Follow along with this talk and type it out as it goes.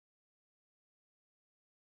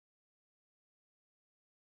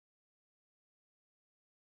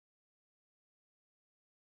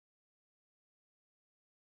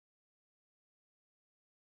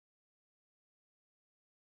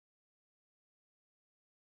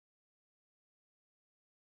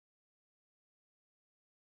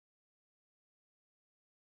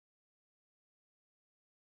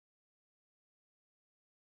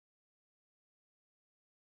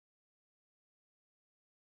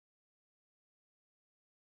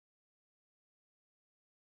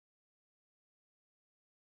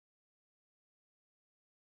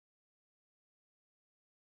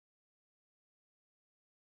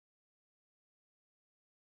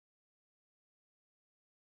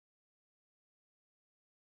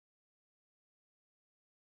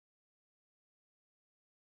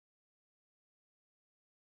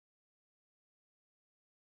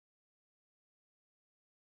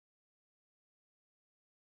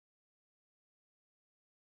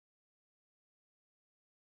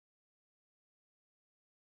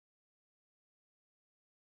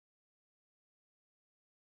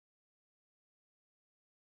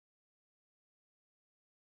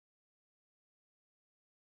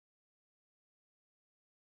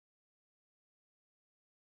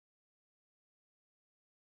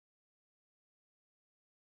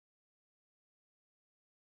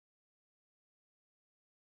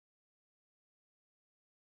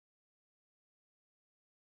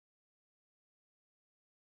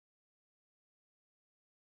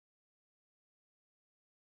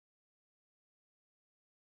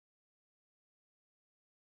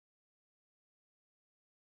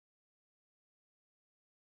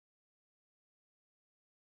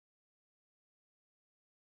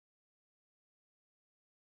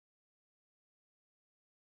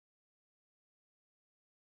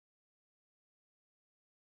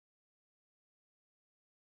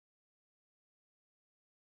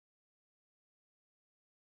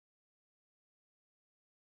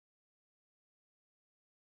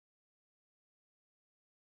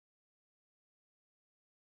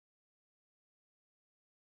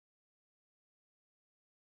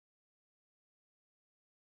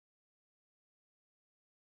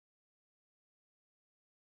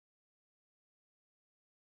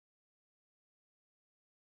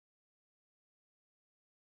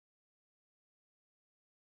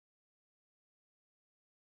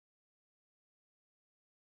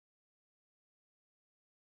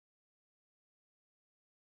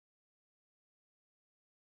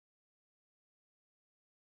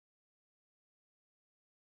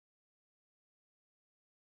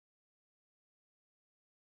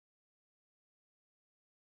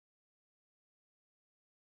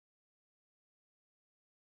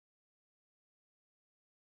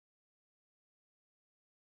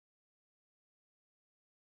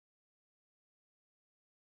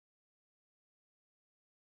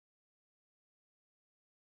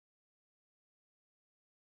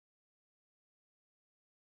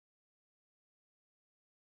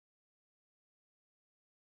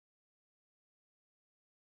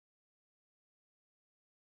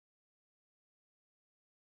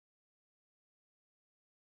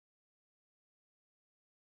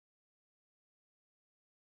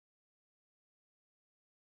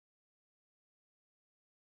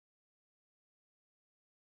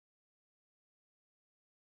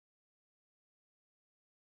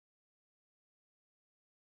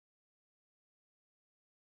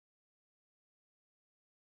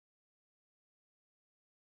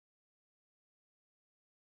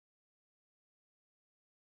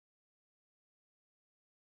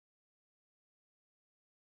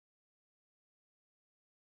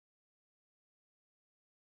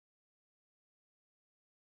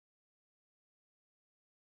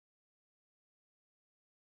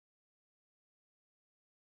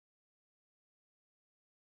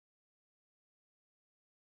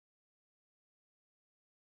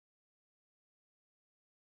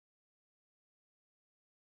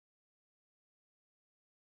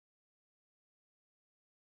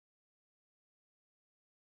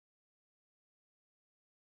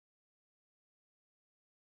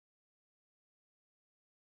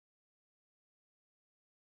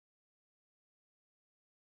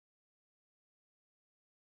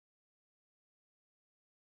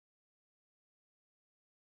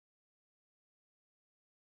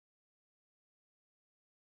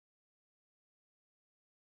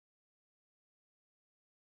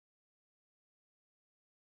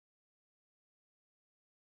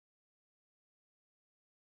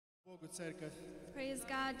Богу, церковь. Praise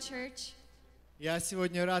God, church. Я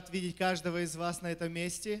сегодня рад видеть каждого из вас на этом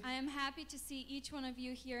месте. I am happy to see each one of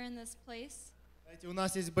you here in this place. Знаете, у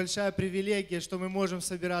нас есть большая привилегия, что мы можем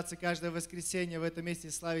собираться каждое воскресенье в этом месте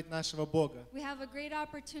и славить нашего Бога. We have a great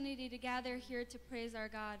opportunity to gather here to praise our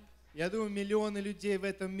God. Я думаю, миллионы людей в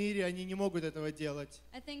этом мире, они не могут этого делать.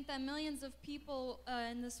 I think that millions of people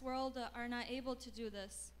in this world are not able to do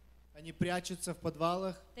this. Они прячутся в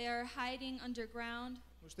подвалах, They are hiding underground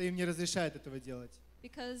потому что им не разрешают этого делать.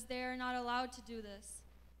 because they are not allowed to do this.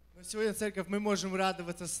 Но сегодня, церковь, мы можем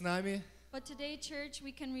радоваться с нами But today, church,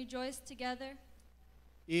 we can rejoice together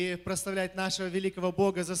и прославлять нашего великого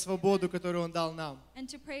Бога за свободу, которую Он дал нам. and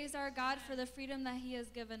to praise our God for the freedom that He has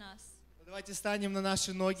given us. Давайте станем на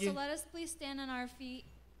наши ноги, So let us please stand on our feet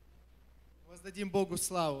воздадим Богу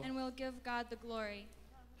славу. and we'll give God the glory.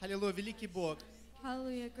 Аллилуйя, великий Бог.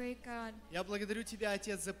 Hallelujah, great God. Я благодарю Тебя,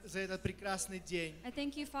 Отец, за этот прекрасный день, I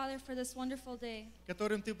thank you, Father, for this wonderful day,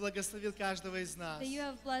 которым Ты благословил каждого из нас. that you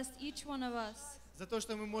have blessed each one of us, За то,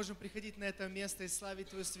 что мы можем приходить на это место и славить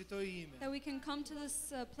Твое святое имя. that we can come to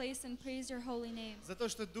this place and praise your holy name, За то,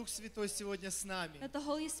 что Дух Святой сегодня с нами. that the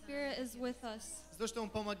Holy Spirit is with us, За то, что Он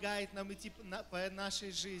помогает нам идти по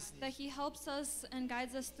нашей жизни. that He helps us and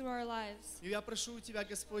guides us through our lives. И я прошу у Тебя,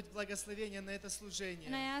 Господь, благословения на это And I служение.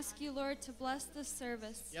 ask you, Lord, to bless this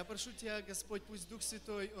service. Я прошу Тебя, Господь, пусть Дух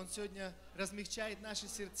Святой, Он сегодня размягчает наши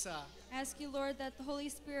сердца. I ask you, Lord, that the Holy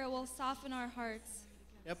Spirit will soften our hearts.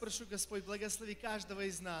 Я прошу, Господь, благослови каждого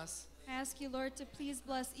из нас. I ask you, Lord, to please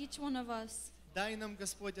bless each one of us. Дай нам,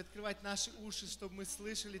 Господь, открывать наши уши, чтобы мы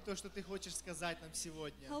слышали то, что Ты хочешь сказать нам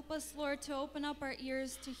сегодня. Help us, Lord, to open up our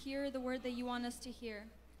ears to hear the word that you want us to hear.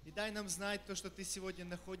 И дай нам знать то, что Ты сегодня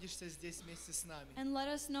находишься здесь вместе с нами. And let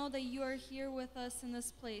us know that you are here with us in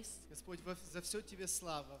this place. Господь, за все Тебе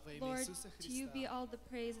слава во имя Lord, Иисуса to you be Христа. all the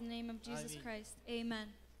praise in the name of Jesus Аминь. Christ. Amen.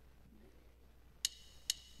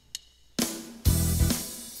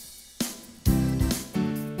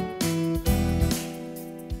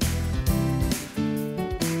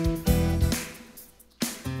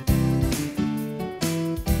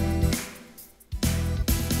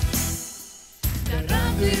 Да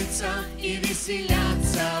радуются и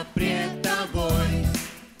веселятся пред Тобой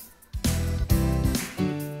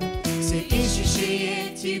все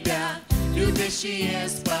ищущие Тебя, любящие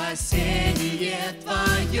спасение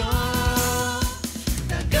Твое.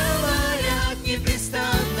 Да говорят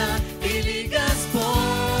непрестанно, вели Господь.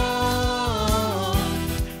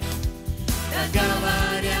 Да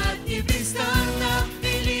говорят непрестанно,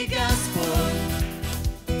 вели Господь.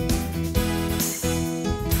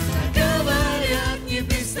 Да говорят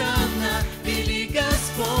непрестанно, вели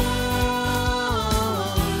Господь.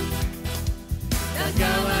 Да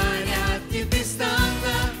говорят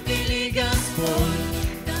непрестанно, вели Господь.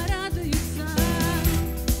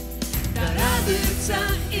 Да радуются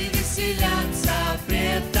и веселятся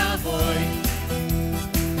пред Тобой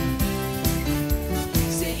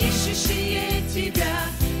все ищущие Тебя,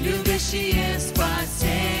 любящие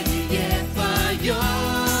спасение Твое.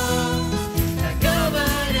 Да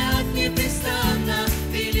говорят непрестанно,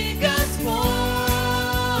 вели Господь.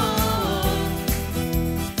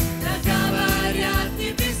 Да говорят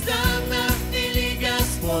непрестанно, вели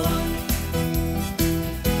Господь.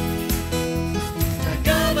 Да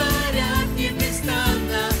говорят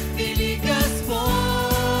непрестанно, вели Господь.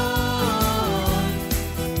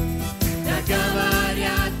 Да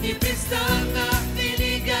говорят непрестанно,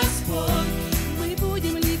 вели Господь.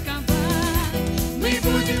 Мы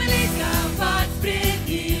будем ликовать пред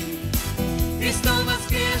Ним, Христом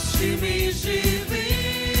воскресшим и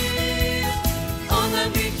живым. Он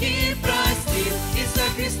нам грехи простил и со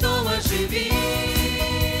Христом оживил.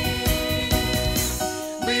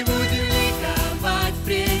 Мы будем ликовать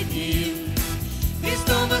пред Ним,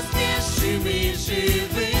 Христом воскресшим и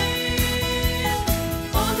живым.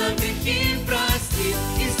 Он нам грехи простил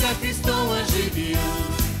и со Христом оживил.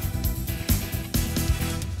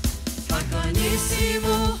 Поклонись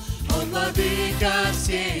Ему, Он владыка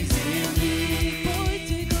всей земли.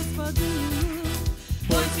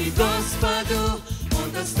 Пойте Господу, Он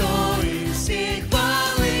достоин всей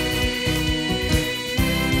хвалы.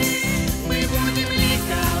 Мы будем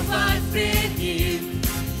ликовать пред Ним,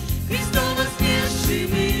 Христом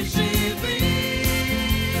воскресшим и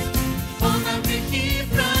живым. Он нам грехи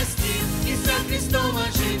простил и со Христом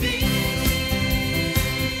оживил.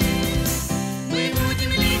 Мы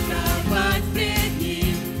будем ликовать пред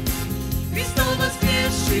Ним, Христом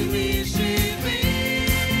воскресшим и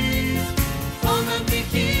живым. Он нам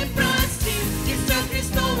грехи простил и со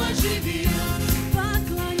Христом оживил.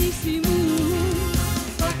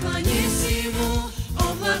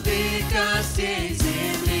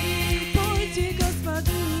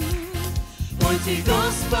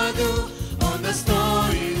 Господу, Он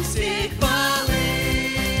достоин всей хвалы.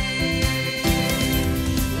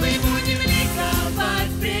 Мы будем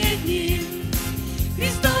ликовать пред Ним,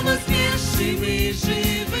 Христом воскресшим и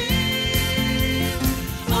живым.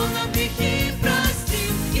 Он нам грехи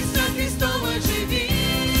простил, и за Христом оживил.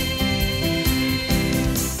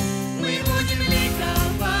 Мы будем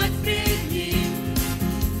ликовать пред Ним,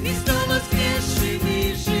 Христом воскресшим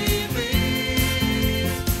и живым.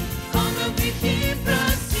 Он нам грехи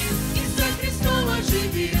простил, и за Христом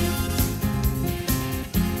оживил.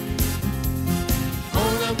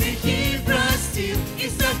 Он нам грехи простил, и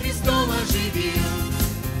за Христом оживил.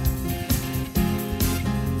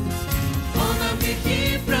 Он нам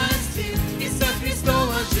грехи простил, и за Христом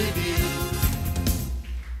оживил.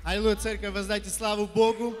 Аллилуйя, церковь, воздайте славу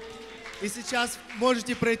Богу. И сейчас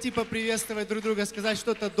можете пройти поприветствовать друг друга, сказать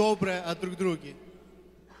что-то доброе о друг друге.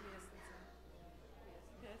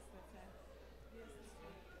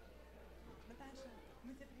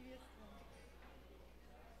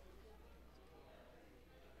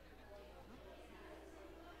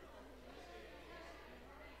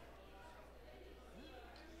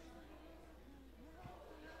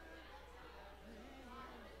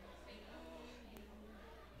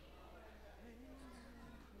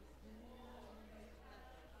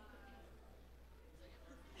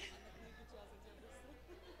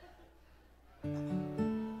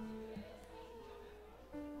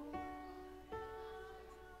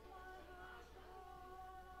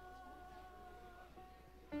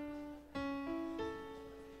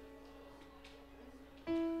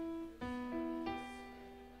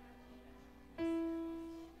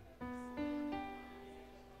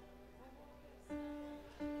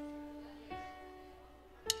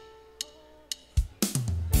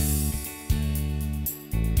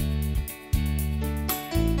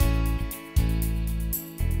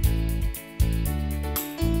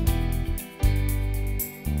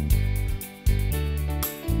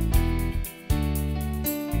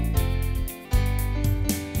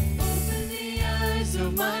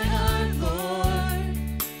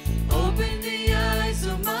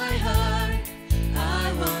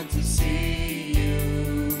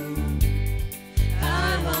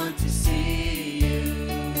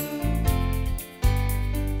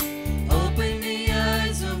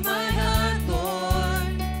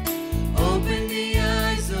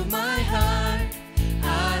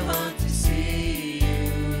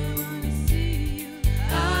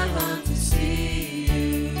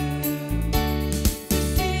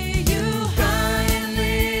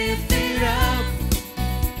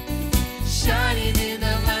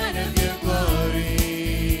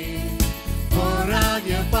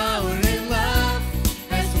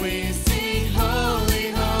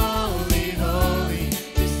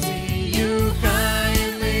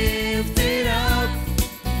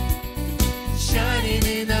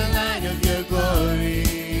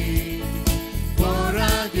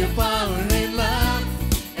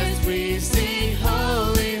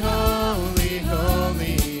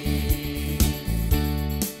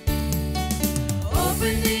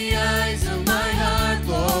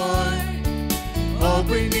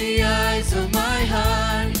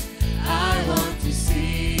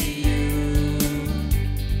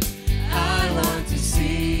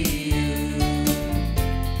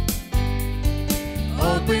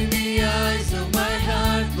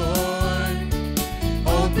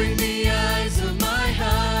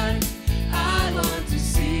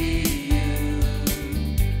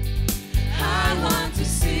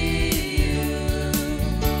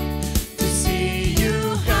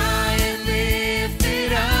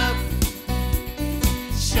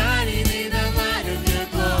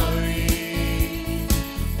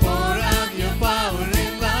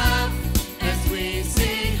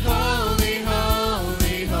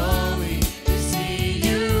 To see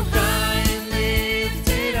you high and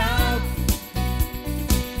lifted up,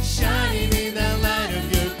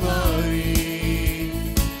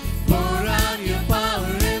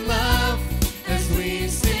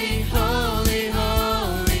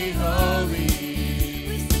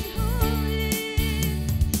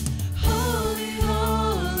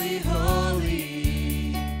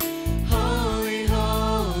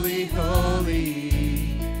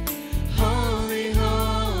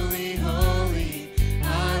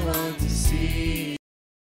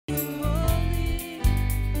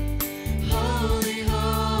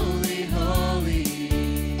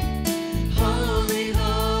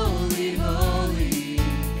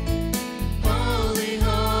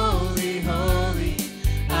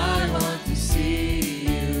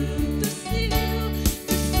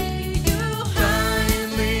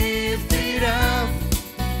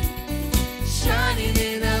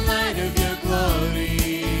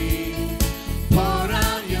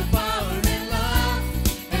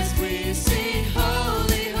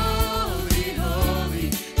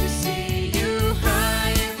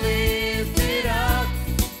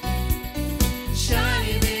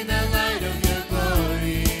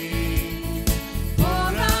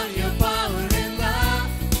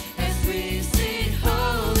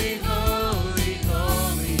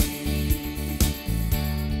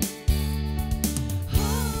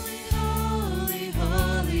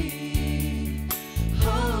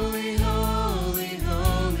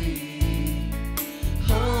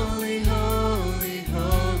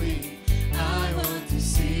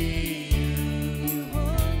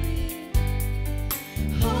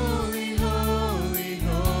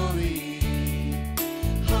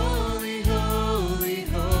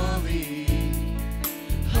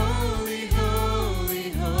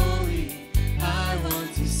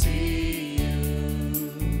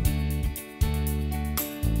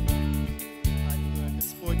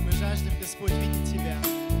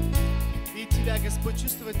 Господь,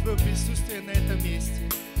 чувствовать Твое присутствие на этом месте.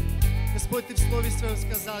 Господь, Ты в Слове Своем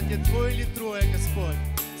сказал, где двое или трое, Господь,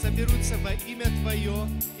 соберутся во имя Твое,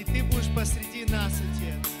 и Ты будешь посреди нас,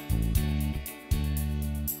 Отец.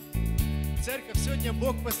 Церковь, сегодня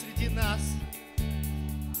Бог посреди нас,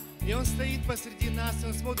 и Он стоит посреди нас, и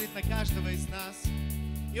Он смотрит на каждого из нас,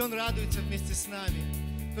 и Он радуется вместе с нами,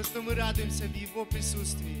 то, что мы радуемся в Его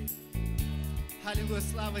присутствии. Аллилуйя,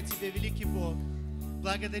 слава Тебе, великий Бог.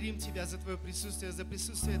 Благодарим Тебя за Твое присутствие, за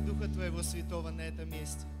присутствие Духа Твоего Святого на этом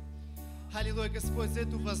месте. Аллилуйя, Господь, за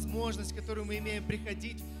эту возможность, которую мы имеем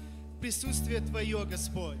приходить в присутствие Твое,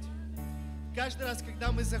 Господь. Каждый раз,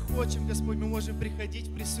 когда мы захочем, Господь, мы можем приходить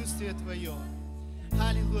в присутствие Твое.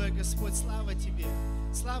 Аллилуйя, Господь, слава Тебе.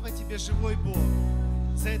 Слава Тебе, живой Бог,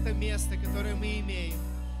 за это место, которое мы имеем,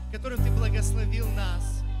 которым Ты благословил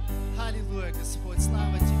нас. Аллилуйя, Господь,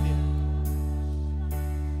 слава Тебе.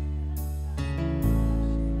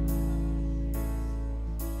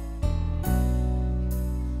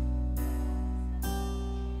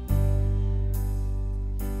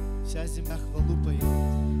 Вся земля хвалу поет.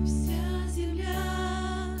 Вся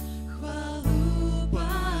земля хвалу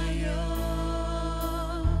поет,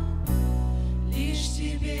 лишь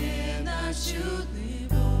Тебе наш чудный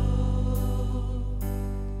Бог.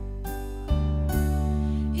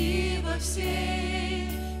 И во всей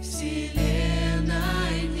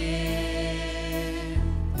вселенной нет,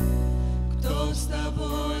 кто с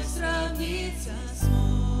Тобой сравниться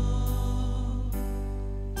смог.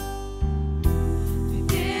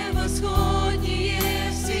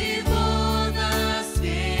 Превосходнее всего на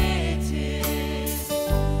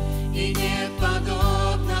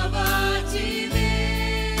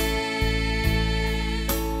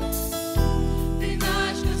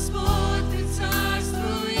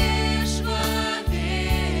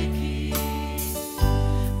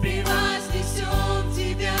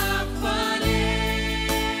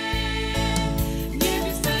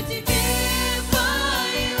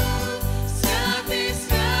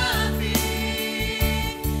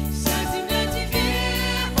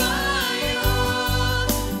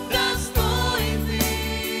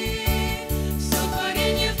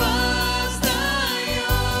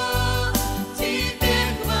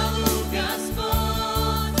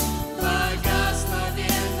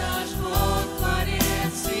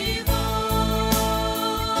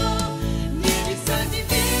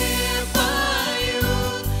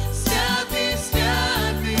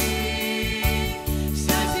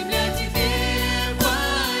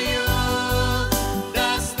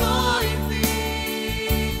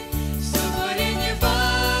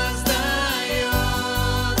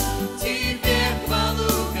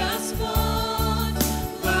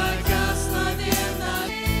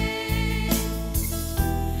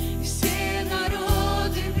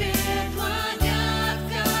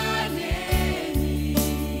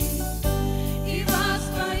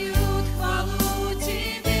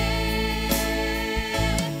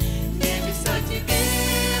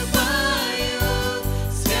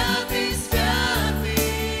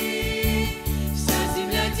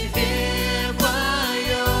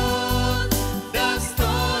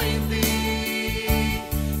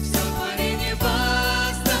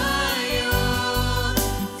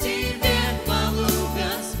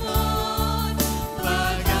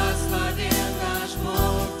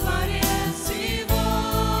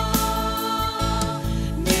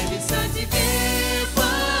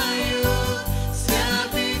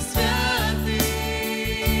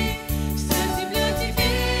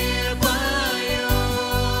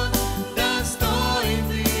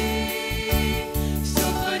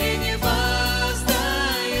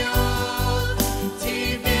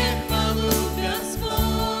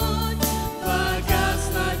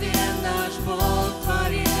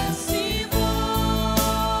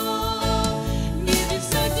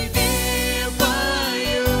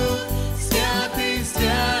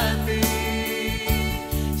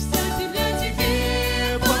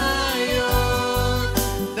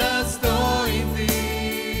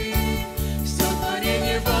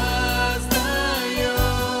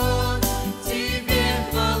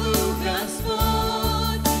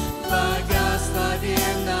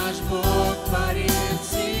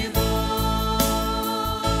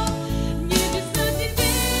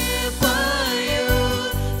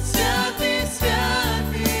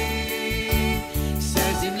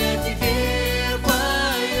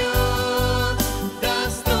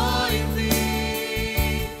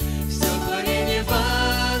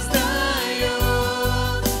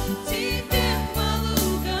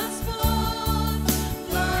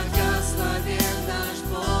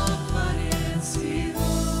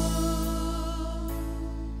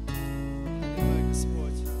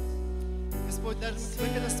Господь, даже мы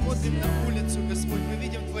когда смотрим на улицу, Господь, мы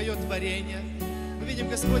видим Твое творение. Мы видим,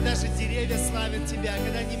 Господь, даже деревья славят Тебя,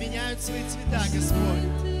 когда они меняют свои цвета, Господь.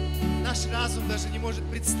 Наш разум даже не может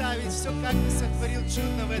представить все, как Ты сотворил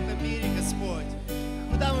чудно в этом мире, Господь.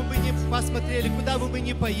 Куда мы бы ни посмотрели, куда бы мы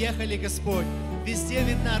ни поехали, Господь, везде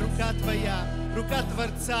видна рука Твоя, рука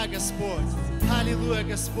Творца, Господь. Аллилуйя,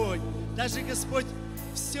 Господь. Даже, Господь,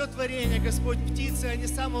 все творение, Господь, птицы, они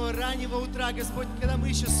с самого раннего утра, Господь, когда мы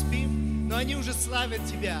еще спим, но они уже славят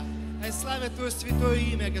Тебя. Они славят Твое святое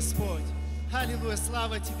имя, Господь. Аллилуйя,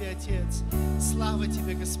 слава Тебе, Отец. Слава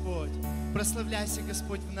Тебе, Господь. Прославляйся,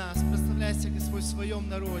 Господь, в нас. Прославляйся, Господь, в своем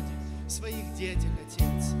народе, в своих детях,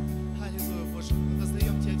 Отец. Аллилуйя, Боже, мы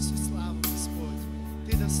воздаем Тебе всю славу, Господь.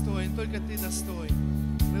 Ты достоин, только Ты достоин.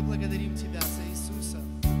 Мы благодарим Тебя за Иисуса,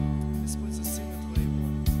 Господь, за Сына Твоего.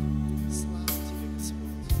 Слава Тебе, Господь.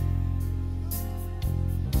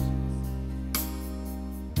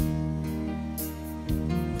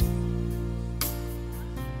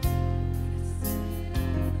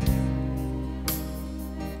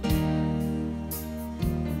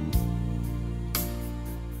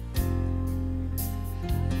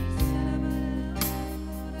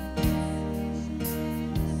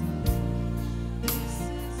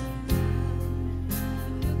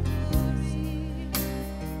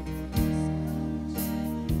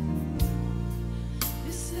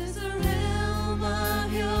 This is the realm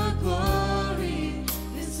of your glory.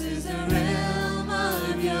 This is the realm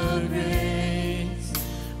of your grace.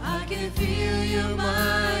 I can feel your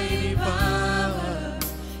mighty power.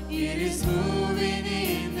 It is moving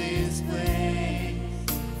in this place.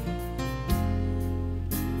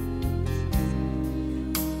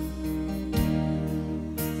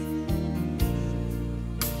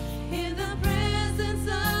 In the presence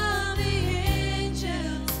of the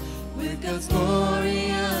angels, with God's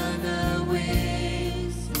glory on our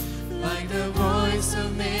wings, like the voice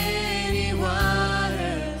of many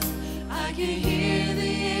waters, I can hear the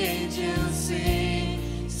angels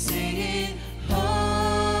sing, singing,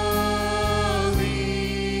 holy,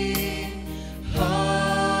 holy,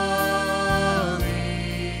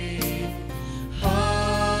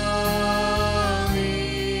 holy,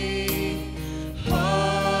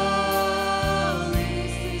 holy.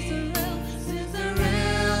 This is the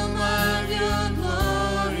realm of your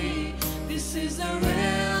glory. This is the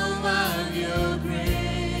realm of your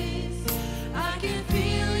grace. I can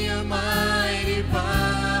feel your mighty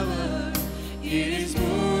power. It is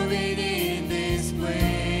moving in this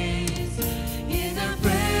place. In the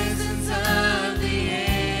presence of the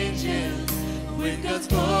angels, with God's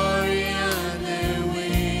glory on their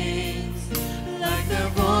wings, like the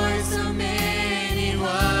voice of many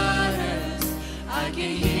waters, I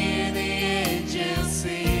can hear the angels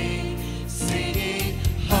sing, singing,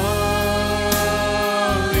 holy,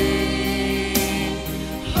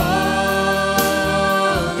 holy,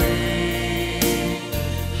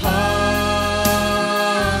 holy,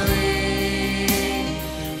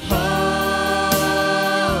 holy,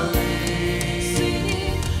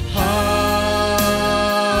 singing, holy,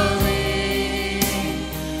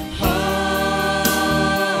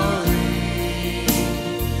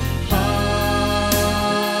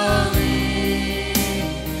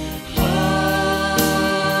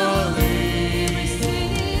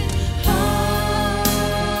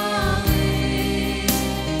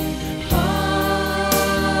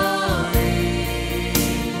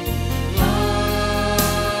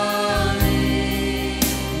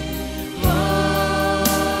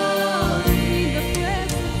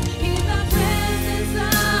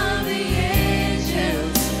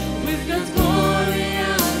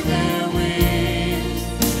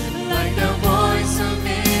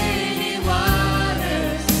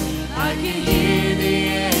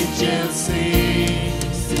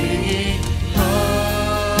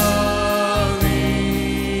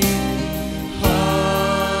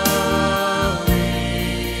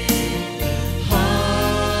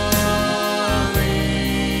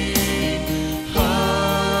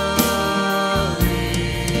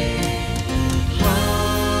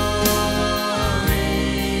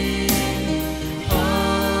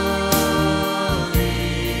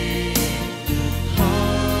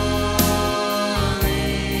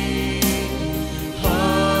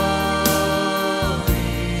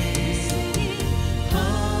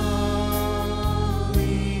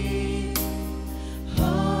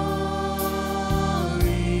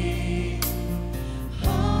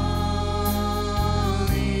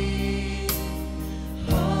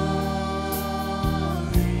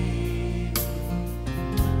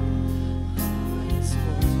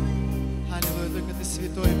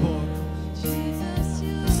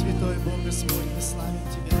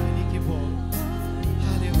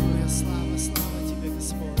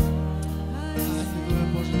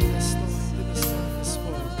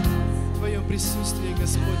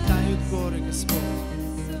 Господь, тают горы, Господь.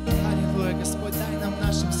 Аллилуйя, Господь, дай нам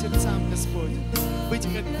нашим сердцам, Господь, быть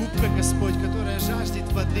как губка, Господь, которая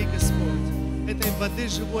жаждет воды, Господь. Этой воды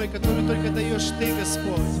живой, которую только даешь Ты,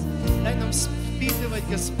 Господь. Дай нам впитывать,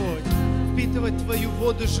 Господь, впитывать Твою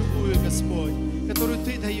воду живую, Господь, которую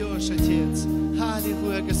Ты даешь, Отец.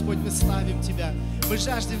 Аллилуйя, Господь, мы славим Тебя. Мы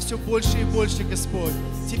жаждем все больше и больше, Господь,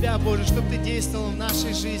 Тебя, Боже, чтобы Ты действовал в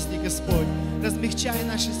нашей жизни, Господь. Размягчай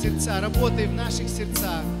наши сердца, работай в наших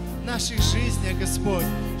сердцах, в наших жизнях, Господь,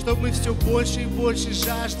 чтобы мы все больше и больше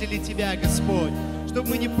жаждали Тебя, Господь.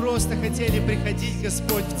 Чтобы мы не просто хотели приходить,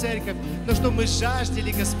 Господь, в церковь, но чтобы мы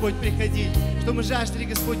жаждали, Господь, приходить, чтобы мы жаждали,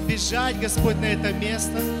 Господь, бежать, Господь, на это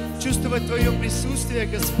место, чувствовать Твое присутствие,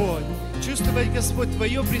 Господь, чувствовать, Господь,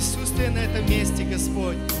 Твое присутствие на этом месте,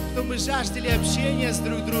 Господь, чтобы мы жаждали общения с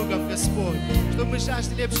друг другом, Господь, чтобы мы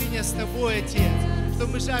жаждали общения с Тобой, Отец,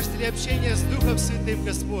 чтобы мы жаждали общения с Духом Святым,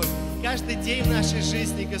 Господь, каждый день в нашей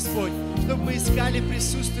жизни, Господь, чтобы мы искали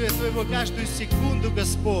присутствие Твоего каждую секунду,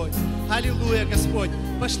 Господь. Аллилуйя, Господь.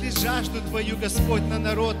 Пошли жажду Твою, Господь, на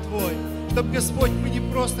народ Твой. Чтобы, Господь, мы не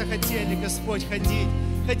просто хотели, Господь,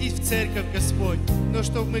 ходить в церковь, Господь, но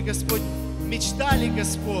чтобы мы, Господь, мечтали,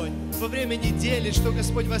 Господь, во время недели, что,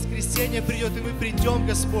 Господь, воскресенье придет, и мы придем,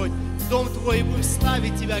 Господь, в Дом Твой и будем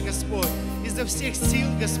славить Тебя, Господь. Изо всех сил,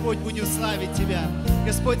 Господь, будем славить Тебя.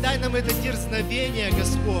 Господь, дай нам это дерзновение,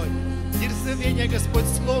 Господь. Дерзновение, Господь,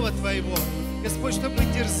 Слова Твоего. Господь, чтобы мы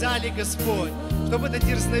дерзали, Господь. Чтобы это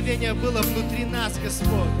дерзновение было внутри нас,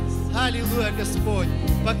 Господь. Аллилуйя, Господь.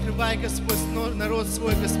 Покрывай, Господь, народ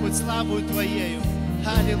свой, Господь, славою Твоею.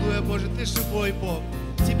 Аллилуйя, Боже, Ты живой Бог.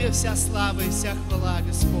 Тебе вся слава и вся хвала,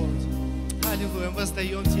 Господь. Аллилуйя,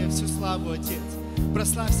 воздаем Тебе всю славу, Отец.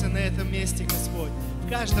 Прославься на этом месте, Господь. В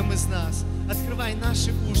каждом из нас. Открывай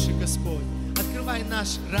наши уши, Господь. Открывай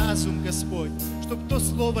наш разум, Господь, чтобы то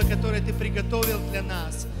слово, которое Ты приготовил для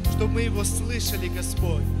нас, чтобы мы его слышали,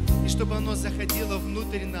 Господь, и чтобы оно заходило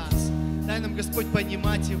внутрь нас. Дай нам, Господь,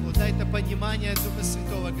 понимать его, дай это понимание Духа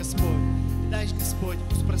Святого, Господь. Дай, Господь,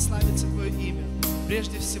 пусть прославится Твое имя,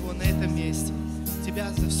 прежде всего на этом месте.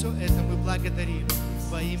 Тебя за все это мы благодарим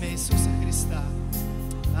во имя Иисуса Христа.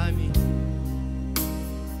 Аминь.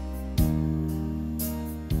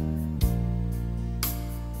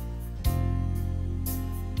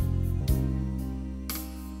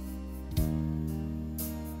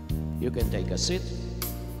 You can take a seat.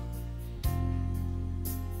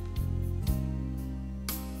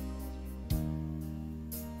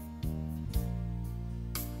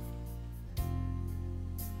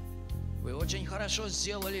 Вы очень хорошо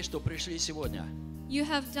сделали, что пришли сегодня. You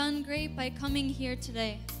have done great by coming here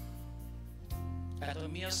today. Это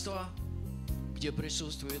место, где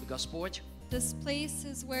присутствует Господь. This place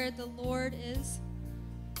is where the Lord is.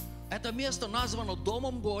 Это место названо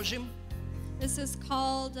Домом Божьим. This is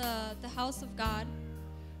called the house of God.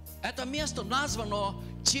 Это место названо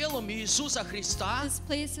телом Иисуса Христа. This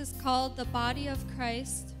place is called the body of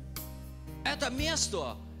Christ. Это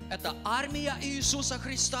место, это армия Иисуса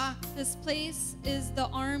Христа. This place is the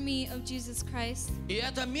army of Jesus Christ. И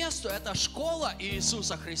это место, это школа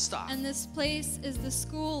Иисуса Христа. And this place is the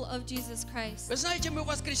school of Jesus Christ. Вы знаете, мы в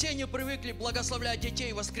воскресенье привыкли благословлять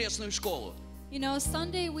детей в воскресную школу. You know,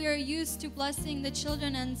 Sunday we are used to blessing the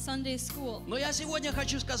children in Sunday school. Но я сегодня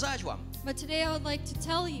хочу сказать вам, But today I would like to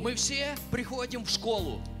tell you, мы все приходим в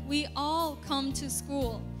школу. we all come to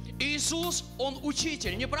school. Иисус, Он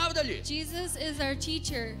учитель, не правда ли? Jesus is our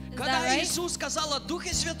teacher. Is that Когда right? Иисус сказал о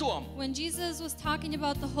Духе Святом, When Jesus was talking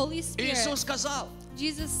about the Holy Spirit, Иисус сказал,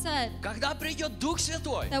 Jesus said когда придет Дух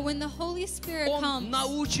Святой, that when the Holy Spirit Он comes,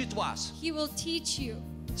 научит вас. He will teach you.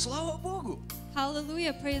 Слава Богу!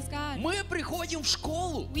 Hallelujah, praise God. Мы приходим в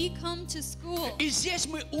школу, We come to school, и здесь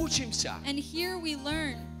мы учимся, and here we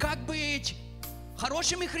learn как быть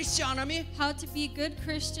хорошими христианами. how to be good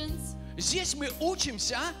Christians. Здесь мы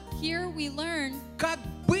учимся, Here we learn как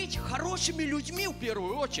быть хорошими людьми в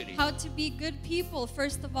первую очередь. how to be good people,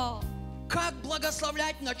 first of all. Как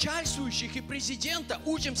благословлять начальствующих и президента,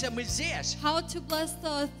 учимся мы здесь. How to bless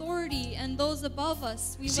the authority and those above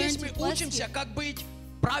us. We learn Здесь мы to bless учимся, you. как быть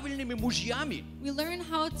правильными мужьями, We learn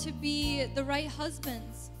how to be the right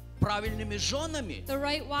husbands, правильными женами, the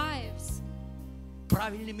right wives,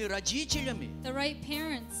 правильными родителями. the right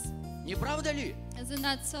parents. Не правда ли? Isn't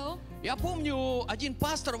that so? Я помню, один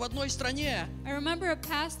пастор в одной стране, I remember a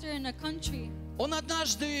pastor in a country. он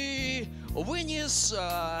однажды вынес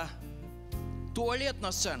туалет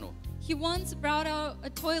на сцену. He once brought out a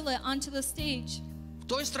toilet onto the stage. В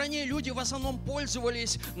той стране люди в основном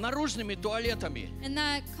пользовались наружными туалетами. In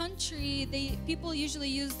that country, people usually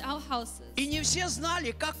used outhouses. И не все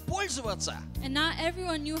знали, как пользоваться. And not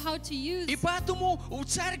everyone knew how to use. И поэтому в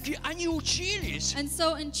церкви они учились. And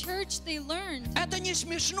so in church they learned. Это не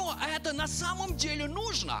смешно, а это на самом деле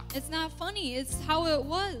нужно. It's not funny, it's how it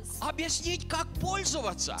was. Объяснить, как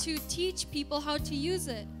пользоваться. To teach people how to use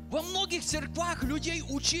it. Во многих церквах людей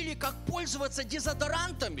учили, как пользоваться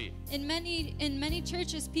дезодорантами. In many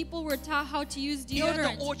churches, people were taught how to use И это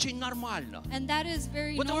deodorant. очень нормально. And that is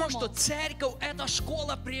very Потому что normal. церковь — это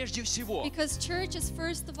школа прежде всего. Because church is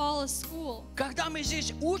first of all a school. Когда мы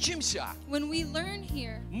здесь учимся, When we learn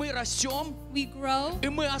here, мы растем, we grow и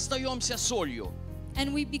мы остаемся солью.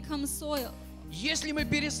 and we become soil. Если мы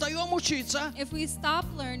перестаем учиться, If we stop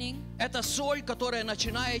learning, это соль, которая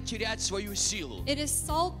начинает терять свою силу. it is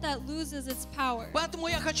salt that loses its power. Поэтому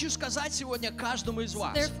я хочу сказать сегодня каждому из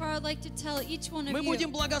вас. Therefore, I'd like to tell each one of Мы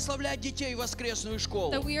будем you благословлять детей в воскресную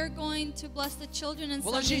школу. that we are going to bless the children in Sunday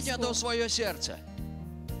Вложите это в school. свое сердце.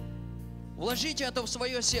 Вложите это в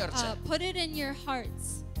свое сердце. Put it in your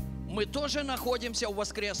hearts. Мы тоже находимся в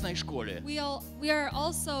воскресной школе. We are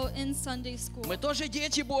also in Sunday school. Мы тоже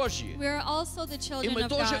дети Божьи. We are also the И children мы of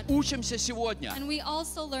тоже God. учимся сегодня And we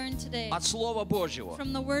also learn today от Слова Божьего.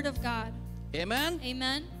 from the Word of God. Амен.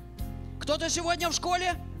 Amen. Кто-то сегодня в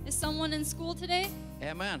школе? Is someone in school today?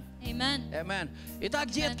 Амен. Amen. Амен. Итак,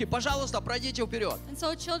 детки, пожалуйста, пройдите вперед. And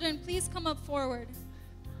so, children, please come up forward.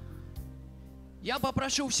 Я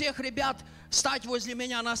попрошу всех ребят стать возле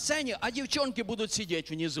меня на сцене, а девчонки будут сидеть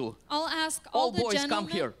внизу. I'll ask All all the boys come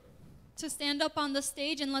gentlemen here. to stand up on the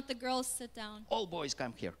stage and let the girls sit down. All boys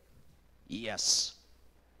come here. Yes.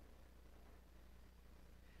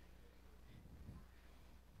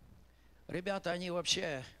 Ребята, они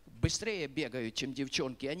вообще быстрее бегают, чем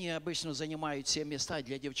девчонки. Они обычно занимают все места,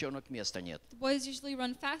 для девчонок места нет. The boys usually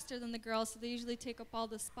run faster than the girls, so they usually take up all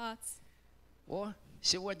the spots. О,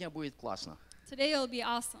 сегодня будет классно. Today it'll be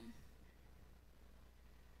awesome.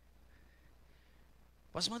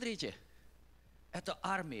 Посмотрите, это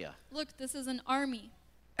армия. Look, this is an army.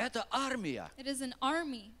 Это армия It is an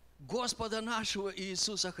army Господа нашего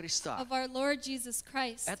Иисуса Христа. of our Lord Jesus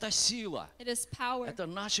Christ. Это сила, It is power. это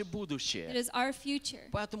наше It будущее. is our future.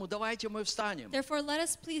 Поэтому давайте мы встанем, Therefore, let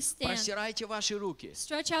us please stand. простирайте ваши руки,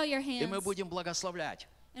 Stretch out your и мы hands, будем благословлять.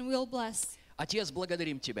 and we'll bless. Отец,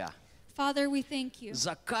 благодарим Тебя Father, we thank you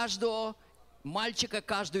за каждого мальчика,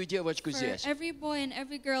 каждую девочку for здесь. every boy and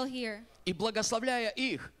every girl here. И благословляя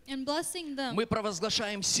их, And blessing them, мы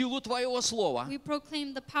провозглашаем силу Твоего Слова we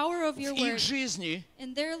proclaim the power of в your их word жизни,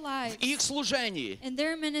 in their lives, в их служении. in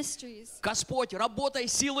their ministries. Господь, работай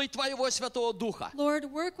силой Твоего Святого Духа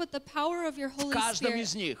Lord, work with the power of your в Holy каждом Spirit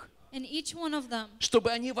из них, in each one of them,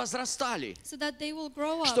 чтобы они возрастали, so that they will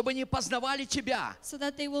grow up, чтобы они познавали Тебя, so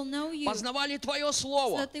that they will know you, познавали Твое so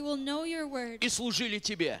Слово that they will know your word и служили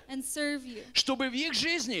Тебе. and serve you, Чтобы в их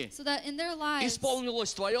жизни so that in their lives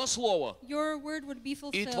исполнилось Твое Слово your word would be и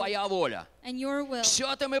fulfilled Твоя воля. and your will. Все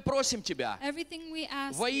это мы просим Тебя Everything we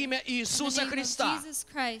ask во you, имя in the Иисуса name of Христа, Jesus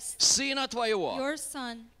Christ, Сына Твоего. your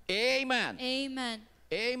Son. Amen. Amen.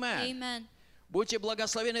 Amen. Amen. Будьте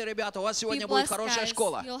благословены, ребята. У вас Be сегодня будет blessed, хорошая guys.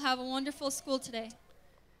 школа. You'll have a wonderful school today.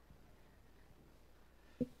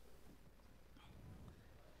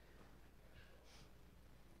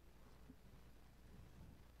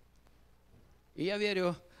 И я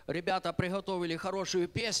верю, ребята приготовили хорошую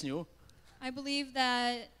песню. I believe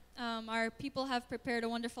that our people have prepared a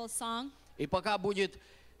wonderful song. И пока будет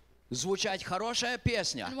звучать хорошая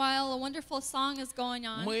песня, And while a wonderful song is going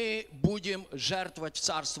on, мы будем жертвовать в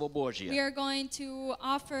Царство we Божье. are going to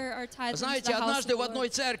offer our tithes into Знаете, the house of однажды the в одной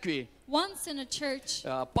Lord. церкви Once in a church,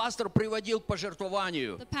 пастор приводил к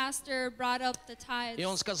пожертвованию. the pastor brought up the И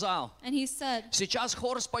он tithes, сказал, and he said, сейчас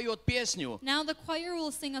хор споет песню now the choir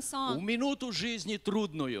will sing a в song, минуту жизни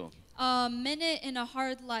трудную. a minute in a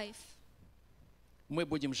hard life. Мы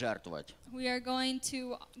будем жертвовать. We are going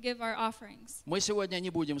to give our offerings. Мы сегодня не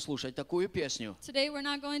будем слушать такую песню. Today we're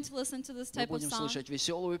not going to listen to this Мы type of будем song. слушать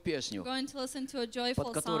веселую We're песню, going to listen to a под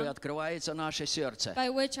joyful которой song открывается наше сердце by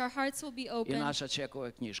which our hearts will be и open наша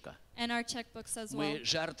чековая книжка. and our checkbooks as well. Мы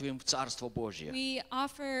жертвуем в Царство Божье. We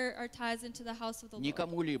offer our tithes into the house of the Не Lord.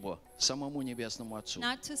 кому-либо, самому Небесному Отцу,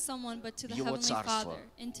 Not to someone, but to the Его Heavenly царство, Father,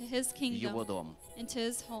 into His в Его kingdom, дом. into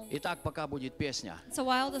His home. Итак, пока будет песня, So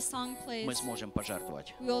while the song plays, мы сможем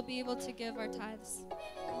пожертвовать. we will be able to give our tithes.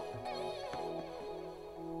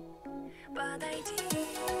 Подойди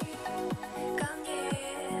ко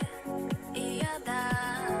мне, и я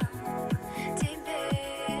дам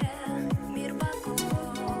тебе мир,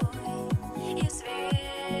 покой и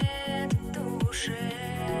свет в душе.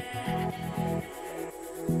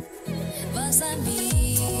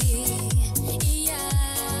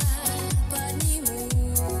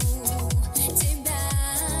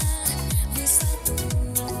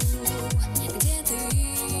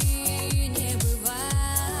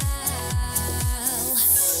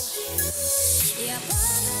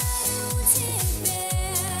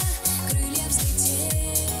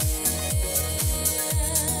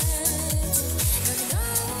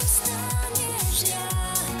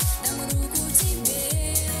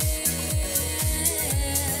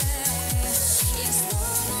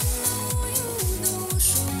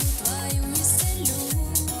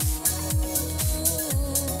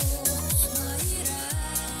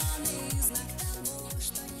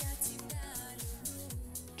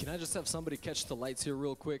 have somebody catch the lights here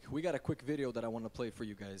real quick? We got a quick video that I want to play for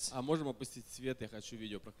you guys. А можем опустить свет, я хочу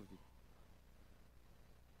видео прокрутить.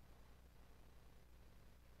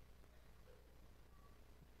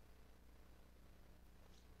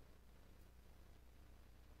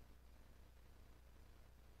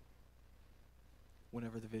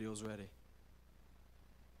 Whenever the video is ready.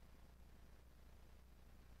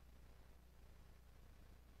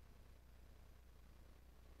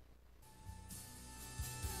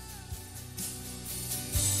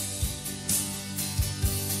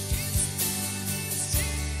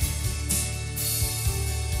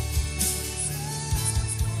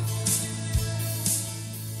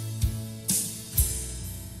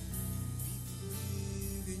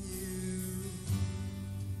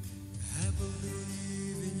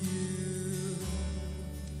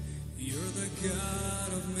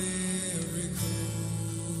 God of miracles.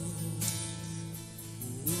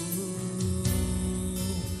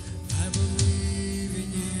 I believe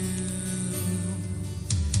in you.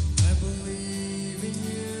 I believe in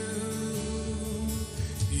you.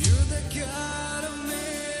 You're the God of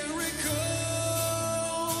miracles.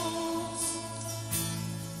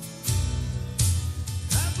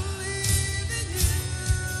 I believe in you. I believe in you. You're the God of miracles. I believe in you,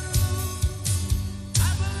 yeah.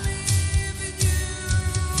 I believe in you.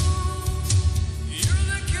 You're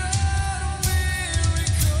the God of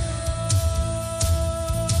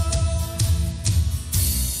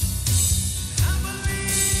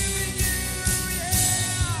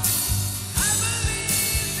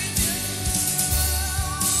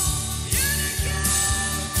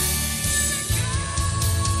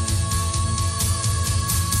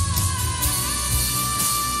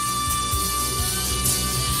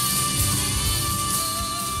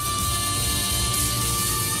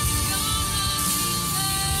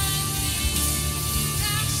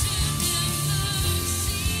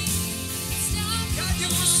God, you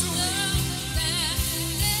pursue me.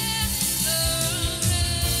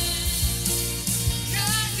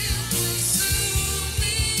 God, you pursue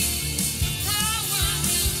me. Power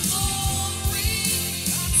and glory,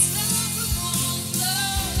 unstoppable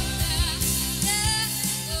love that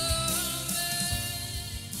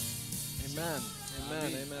Amen. Amen.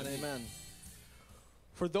 Amen. Amen.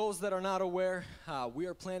 For those that are not aware, we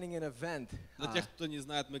are planning an event. Для тех, кто не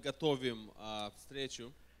знает, мы готовим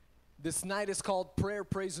встречу. This night is called Prayer,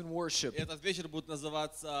 Praise, and Worship. Этот вечер будет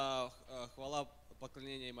называться «Хвала,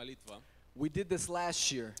 поклонение и молитва». We did this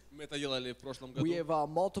last year. Мы это делали в прошлом We году. have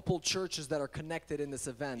multiple churches that are connected in this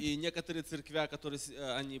event. И некоторые церкви, которые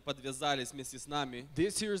они подвязались вместе с нами.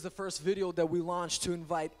 This here is the first video that we launched to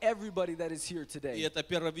invite everybody that is here И today. это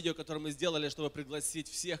первое видео, которое мы сделали, чтобы пригласить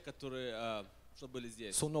всех, которые что были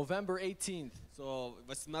здесь. So November 18th, So,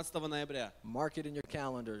 18 ноября mark it in your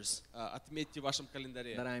calendars отметьте в вашем that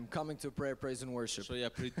календаре, I am coming to Prayer, Praise, and Worship. что я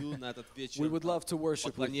приду на этот вечер We would love to worship with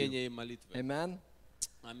you. поклонения и молитвы. Amen.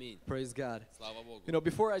 Аминь. Praise God. Слава Богу. You know,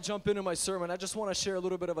 before I jump into my sermon, I just want to share a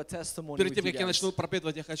little bit of a testimony Перед with тем, you как я guys. начну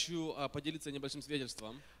проповедовать, я хочу поделиться небольшим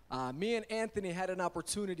свидетельством. Me and Anthony had an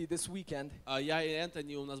opportunity this weekend. Я и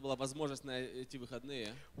Энтони, у нас была возможность на эти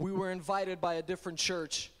выходные. We were invited by a different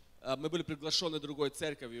church Мы были приглашены другой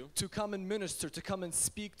церковью, to come and minister, to come and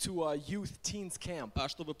speak to a youth teens camp.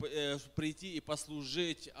 чтобы прийти и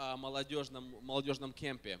послужить в молодежном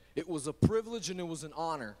кемпе. It was a privilege and it was an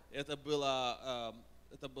honor. Это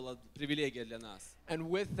была привилегия для нас. And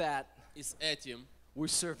with that, И с этим we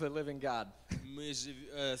serve a living God. мы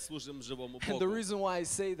служим живому And the Богу. reason why I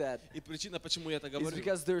say that И причина, почему я это is говорю,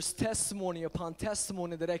 because there's testimony upon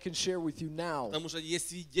testimony that I can share with you now потому что есть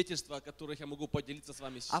свидетельства, о которых я могу поделиться с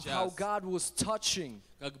вами of how сейчас. God was touching,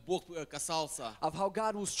 Как Бог касался, of how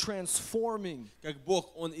God was transforming как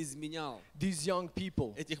Бог, Он изменял these young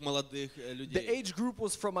people. этих молодых The людей. age group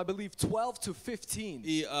was from, I believe, 12 to 15.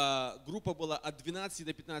 И группа была от 12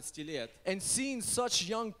 до 15 лет. And seeing such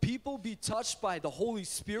young people be touched by the Holy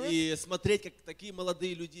Spirit, И смотреть, как такие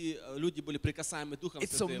молодые люди были прикасаемы Духом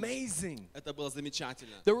it's Святым, amazing. это было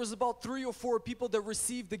замечательно. There was about 3 or 4 people that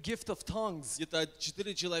received the gift of tongues. Где-то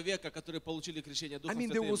 4 человека, которые получили крещение I Духом mean,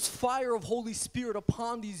 there Святым. was fire of Holy Spirit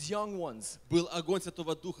upon these young ones. Был огонь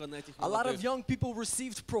Святого Духа на этих A lot of молодых. young people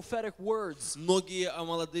received prophetic words. Многие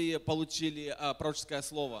молодые получили пророческое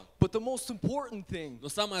слово. But the most important thing Но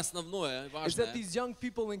самое основное, is that важное, these young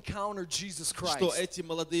people encountered Jesus что Christ. эти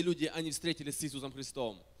молодые люди, они встретились с Иисусом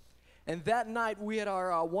Христом. And that night we had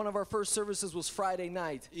our one of our first services was Friday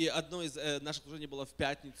night. И одно из наших служений было в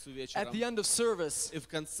пятницу At вечером. the end of service, И в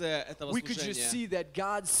конце этого we could just служения see that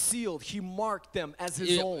God sealed, He marked them as His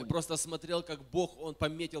и own. просто смотрел, как Бог, Он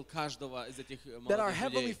пометил каждого из этих That our молодых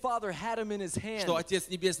Heavenly людей, Father had Him in His hand, что Отец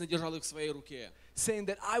Небесный держал их в своей руке. saying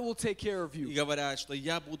that I will take care of И you, говорят, что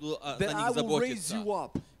я буду за that I них will raise заботиться, you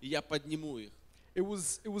up. и я подниму их. It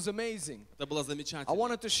was amazing. Это было I замечательно.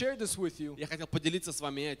 wanted to share this with you Я хотел поделиться с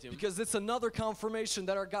вами этим. because it's another confirmation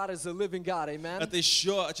that our God is a living God. Amen. Это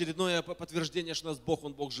еще очередное подтверждение, что у нас Бог,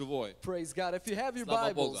 Он Бог живой. Praise God. If you have your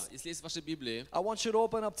Слава Богу. Bibles, Если есть в вашей Библии, I want you to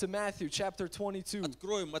open up to Matthew chapter 22,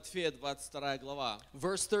 откроем Матфея 22 глава,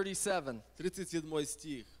 verse 37. 37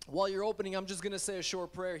 стих. While you're opening, I'm just going to say a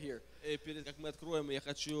short prayer here. И перед как мы откроем, я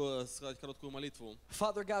хочу сказать короткую молитву.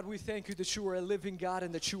 Father God, we thank you that you are a living God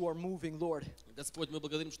and that you are moving, Lord. Господь, мы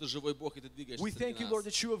благодарим, что живой Бог, и Ты двигаешься We среди thank you, Lord,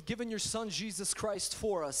 нас. that you have given your Son Jesus Christ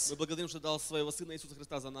for us. Мы благодарим, что дал своего Сына Иисуса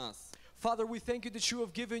Христа за нас. Father, we thank you that you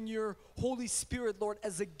have given your Holy Spirit, Lord,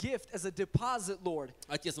 as a gift, as a deposit, Lord.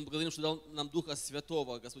 Отец, мы благодарим, что дал нам Духа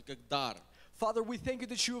Святого, Господь, как дар. Father, we thank you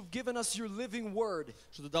that you have given us your living word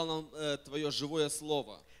Что Ты дал нам Твое живое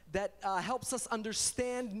Слово, that helps us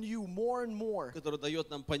understand you more and more, которое дает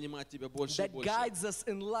нам понимать Тебя больше и that больше, guides us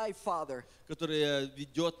in life, Father. которое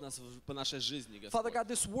ведет нас по нашей жизни, Father Господь. God,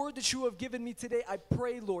 this word that you have given me today, I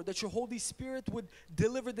pray, Lord, that your Holy Spirit would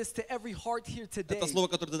deliver this to every heart here today. Это слово,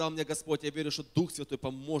 которое Ты дал мне, Господь, я верю, что Дух Святой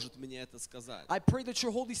поможет мне это сказать. I pray that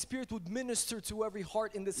your Holy Spirit would minister to every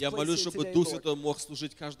heart in this Я place молюсь, here чтобы today, Дух Lord. Святой мог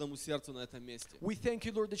служить каждому сердцу на этом месте. We thank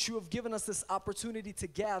you, Lord, that you have given us this opportunity to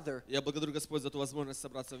gather Я благодарю, Господь, за эту возможность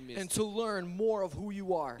собраться and вместе to learn more of who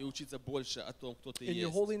you are. и учиться больше о том, кто Ты In your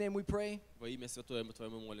есть. holy name we pray. Во имя Святое мы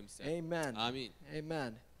Твоему молимся. Amen. Аминь.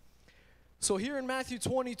 Amen. So here in Matthew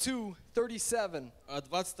 22:37,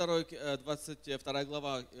 22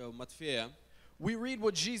 глава Матфея, we read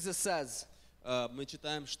what Jesus says. мы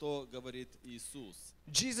читаем, что говорит Иисус.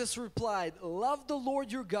 Jesus replied, "Love the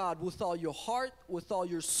Lord your God with all your heart, with all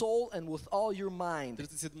your soul, and with all your mind."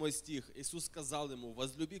 37 стих. Иисус сказал ему: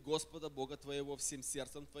 «Возлюби Господа Бога твоего всем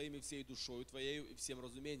сердцем твоим, и всей душою твоею, и всем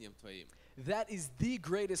разумением твоим». That is the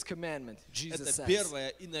greatest commandment, Jesus Это says. первая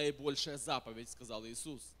и наибольшая заповедь, сказал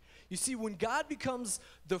Иисус. You see, when God becomes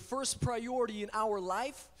the first priority in our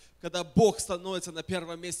life, Когда Бог становится на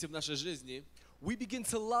первом месте в нашей жизни, we begin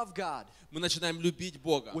to love God мы начинаем любить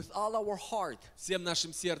Бога with all our heart, всем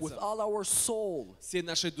нашим with сердцем, all our soul, всей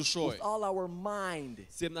нашей душой, with all our mind.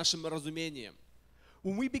 всем нашим разумением.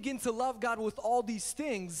 When we begin to love God with all these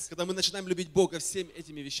things, Когда мы начинаем любить Бога всеми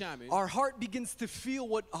этими вещами, our heart begins to feel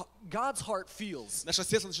what God's heart feels. наше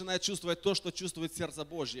сердце начинает чувствовать то, что чувствует сердце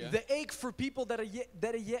Божье. The ache for people that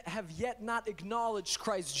have yet not acknowledged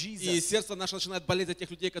Christ И Jesus. сердце наше начинает болеть за тех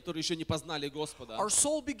людей, которые еще не познали Господа. Our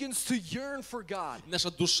soul begins to yearn for God. Наша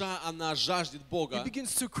душа, она жаждет Бога, It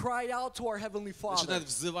begins to cry out to our Heavenly Father. начинает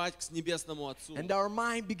взывать к Небесному Отцу. And our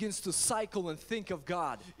mind begins to cycle and think of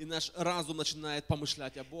God. И наш разум начинает помышлять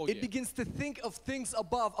о It Боге. begins to think of things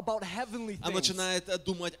above, about heavenly Он things. начинает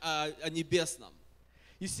думать о небесном.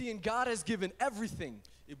 You see, and God has given everything.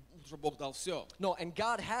 И что Бог дал все. No, and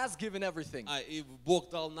God has given everything И Бог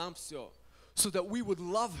дал нам все, so that we would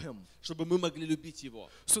love Him, чтобы мы могли любить Его.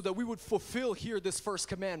 so that we would fulfill here this first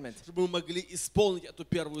commandment. Чтобы мы могли исполнить эту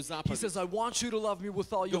первую He заповедь. says, I want you to love me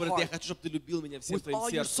with all your Говорит, я heart, хочу, чтобы ты любил меня всем with твоим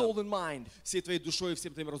all your soul сердцем, and mind. всей твоей душой и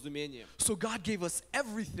всем твоим разумением. So God gave us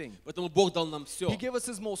everything. Поэтому Бог дал нам все. He gave us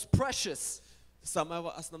His most precious, Самое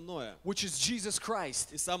основное which is Jesus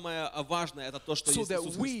Christ, и самое важное это то, что so есть that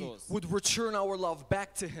Иисус we Христос. would return our love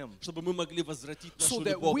back to Him, Чтобы мы могли возвратить so нашу that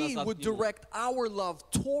любовь we назад would к Нему. direct our love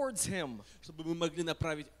towards Him. Чтобы мы могли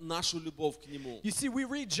направить нашу любовь к Нему. You see, we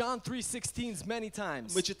read John 3:16 many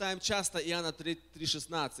times. Мы читаем часто Иоанна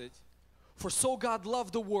 3:16. For so God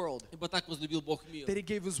loved the world Ибо так возлюбил Бог мир, that He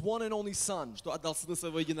gave His one and only Son. что отдал Сына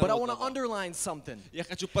Своего But I want to Единородного. underline something. Я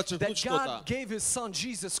хочу подчеркнуть That что-то, God gave His Son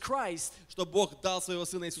Jesus Christ что Бог дал Своего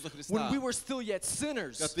Сына Иисуса Христа, when we were still yet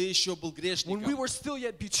sinners, когда Ты еще был when we грешником, were still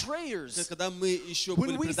yet betrayers, когда мы еще when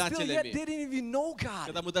были we still yet предателями, didn't even know God.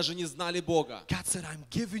 когда мы даже не знали Бога. God said, I'm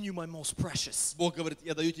giving you my most precious. Бог говорит,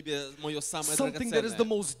 я даю тебе мое самое Something that is the драгоценное.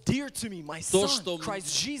 most dear to me, my То, Son, что Christ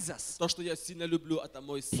Jesus. То, что я сильно люблю, это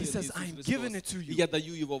мой Сын He says, Иисус I'm giving it to Христос. you. И я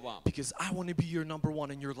даю его вам, Because I want to be your number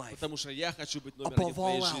one in your life. потому что я хочу быть номер Above один в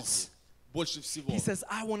твоей all жизни. else. Больше всего. He says,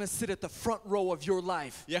 I want to sit at the front row of your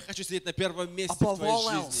life. Я хочу сидеть на первом месте в Above твоей all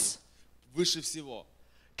жизни. else. Выше всего.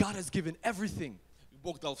 God has given everything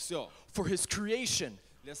Бог дал все for His creation,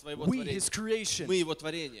 для своего we творения. His creation, Мы его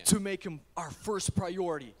творение, to make Him our first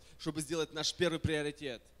priority, чтобы сделать наш первый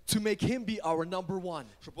приоритет. to make Him be our number one.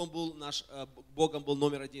 чтобы Он был Богом был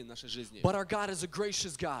номер один в нашей жизни. But our God is a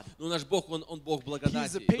gracious God. Но наш Бог, Он Бог He is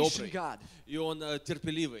благодати, a patient добрый, God. и Он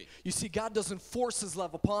терпеливый. You see, God doesn't force His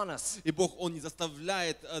love upon us. И Бог, Он не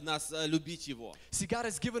заставляет нас любить Его. See, God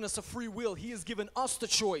has given us a free will. He has given us the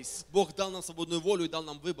choice. Бог дал нам свободную волю и дал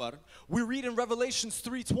нам выбор. We read in Revelations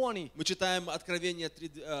 3:20. Мы читаем Откровение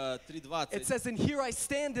 3:20. It says, "And here I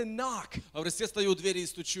stand and knock. А в Христе стою у двери и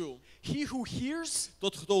стучу. He who hears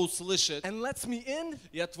Тот, кто услышит and lets me in,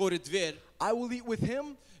 и отворит дверь, I will eat with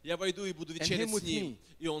him." я войду и буду him вечерять with с Ним, me.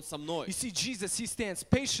 и Он со мной. You see, Jesus, He stands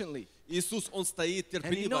patiently. Иисус, Он стоит he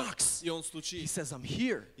терпеливо, knocks. и Он He стучит. says, "I'm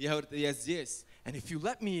here. Я говорю, я здесь. And if you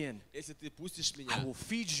let me in, Если ты пустишь I меня, will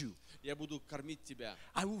feed you. я буду кормить тебя.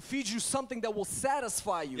 I will feed you something that will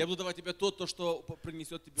satisfy Я you буду давать тебе то, что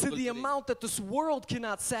принесет тебе to the удовлетворение. amount that this world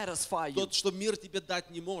cannot satisfy you. То, что мир тебе дать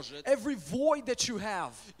не может. Every void that you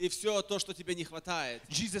have, И все то, что тебе не хватает.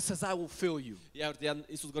 Jesus says, I will fill you.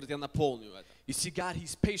 Иисус говорит, я наполню это. You see, God,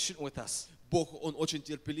 He's patient with us. Бог, Он очень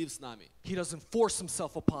терпелив с нами. He doesn't force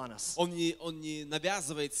Himself upon us. Он не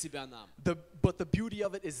навязывает себя нам. But the beauty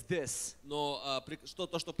of it is this, Но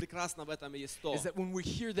то, что прекрасно в этом есть то, is that when we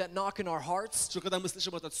hear that knock in our hearts, что когда мы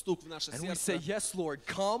слышим этот стук в наше and we say, сердце, yes, Lord,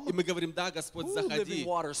 и come, мы говорим, да, Господь, ooh, living заходи,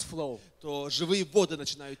 waters flow. то живые воды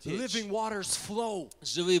начинают течь. Living waters flow.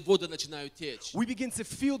 Живые воды начинают течь. We begin to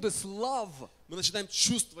feel this love. Мы начинаем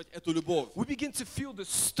чувствовать эту любовь. We begin to feel the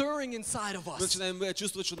stirring inside of Мы us. начинаем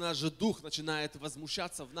чувствовать, что наш же дух начинает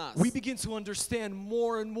возмущаться в нас. We begin to understand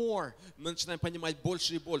more and more Мы начинаем понимать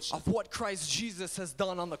больше и больше of what Christ Jesus has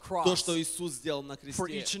done on the то, cross что Иисус сделал на for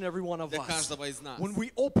кресте each and every one of для us. каждого из нас. When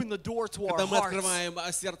we open the door to our Когда мы hearts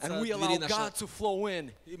открываем сердце, and we двери allow наши, God to flow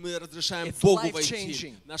in, и мы разрешаем it's Богу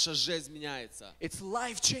life-changing. войти, наша жизнь меняется. it's Это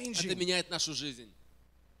life-changing. меняет нашу жизнь.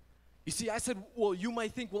 You see, I said, well, you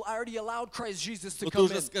might think, well, I already allowed Christ Jesus to Но ты come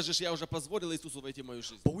уже in. скажешь, я уже позволил Иисусу войти в мою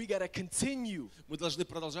жизнь. But we got to continue Мы должны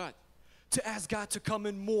продолжать, to ask God to come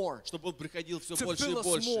in more, чтобы Он приходил все to больше fill и us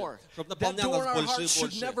больше, more. чтобы That наполнял door in нас our больше heart и should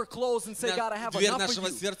больше. never close and say, God, I have Дверь enough нашего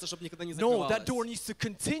of you. сердца, чтобы никогда не No, that закрывалась. door needs to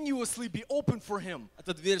continuously be open for Him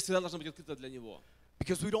Эта дверь всегда должна быть открыта для Него.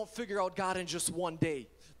 because we don't figure out God in just one day.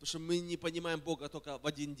 Потому что мы не понимаем Бога только в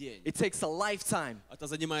один день. It takes a lifetime. Это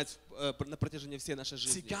занимает на протяжении всей нашей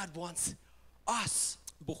See, жизни. God wants us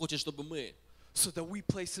Бог хочет, чтобы мы so that we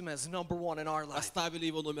place Him as number one in our life. оставили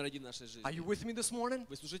Его номер один в нашей Are you жизни. with me this morning?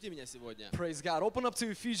 Вы слушаете меня сегодня? Praise God. Open up to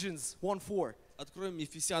Ephesians 1:4. Откроем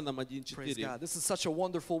Ефесянам Praise 1:4. God. This is such a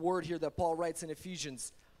wonderful word here that Paul writes in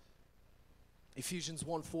Ephesians. Ephesians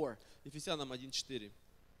 1:4. Ефесянам 1:4.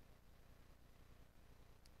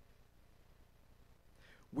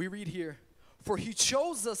 We read here, "For He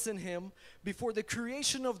chose us in Him before the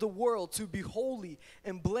creation of the world to be holy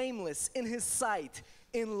and blameless in His sight,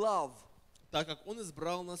 in love." Так как Он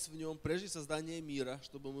избрал нас в Нем прежде создания мира,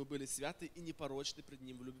 чтобы мы были святы и непорочны пред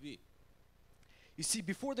Ним в любви. You see,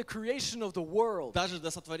 before the creation of the world, Даже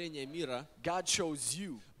до сотворения мира God chose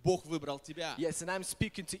you. Бог выбрал тебя. Yes, and I'm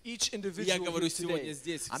speaking to each Я individual говорю here сегодня today.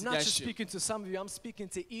 здесь, к I'm not just сидящим. speaking to some of you, I'm speaking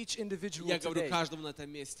to each individual Я говорю today. каждому на этом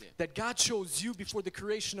месте. That God chose you before the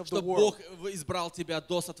creation of the Что world Бог избрал тебя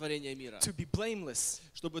до сотворения мира. to be blameless,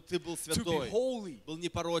 Чтобы ты был to be святой, holy был in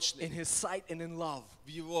непорочный His sight and in love. в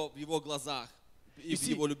Его глазах и You в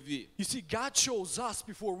see- Его любви. You see, God chose us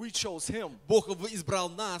before we chose Him. Бог избрал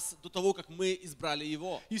нас до того, как мы избрали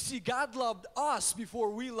Его. You see, God loved us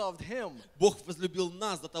before we loved Him. Бог возлюбил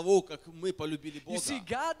нас до того, как мы полюбили You see, Бога.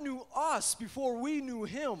 God knew us before we knew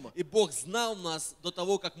Him. И Бог знал нас до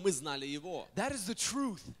того, как мы знали Его. That is the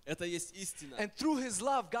truth. Это есть истина. And through His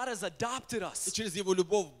love, God has adopted И us. через Его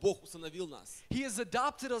любовь Бог усыновил нас. He has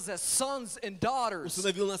adopted us as sons and daughters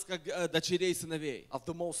Усыновил нас как дочерей и сыновей of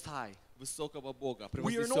the Most High. высокого Бога,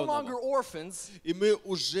 We are no longer превознесенного. orphans. И мы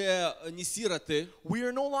уже не сироты, We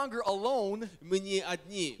are no longer alone. мы не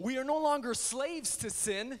одни, We are no longer slaves to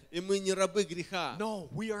sin. и мы не рабы греха. No,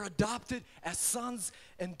 we are adopted as sons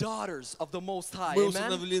and daughters of the Most High. Мы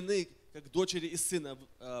Amen? усыновлены как дочери и сына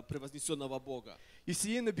превознесенного Бога. You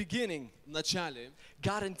see, in the beginning, Вначале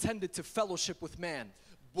God intended to fellowship with man.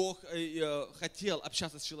 Бог хотел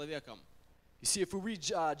общаться с человеком. You see, if we read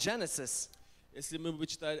Genesis, Если мы бы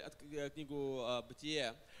читали книгу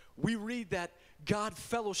Бытие, we read that God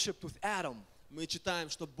fellowshiped with Adam, мы читаем,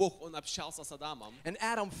 что Бог, Он общался с Адамом, and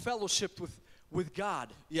Adam fellowshiped with God.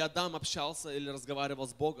 и Адам общался или разговаривал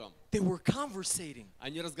с Богом. They were conversating.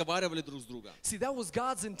 Они разговаривали друг с другом. See, that was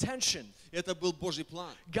God's intention. Это был Божий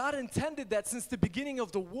план. God intended that since the beginning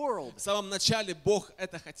of the world. В самом начале Бог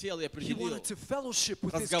это хотел и He определил. wanted to fellowship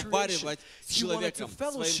with His creation. Разговаривать с He wanted to человеком, своим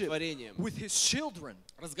fellowship творением. with His children.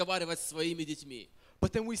 Разговаривать с своими детьми.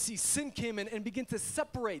 But then we see sin came in and begin to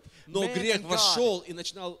separate Но man грех and God. вошел и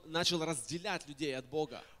начал разделять людей от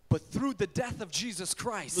Бога. But through the death of Jesus Но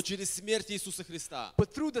Christ, через смерть Иисуса Христа,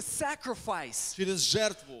 but through the sacrifice, через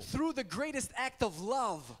жертву, through the greatest act of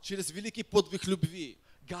love, через великий подвиг любви,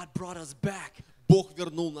 God brought us back. Бог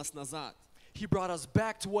вернул нас назад. He brought us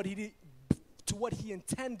back to what he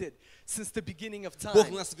intended since the beginning of Бог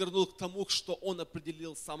time, нас вернул к тому, что Он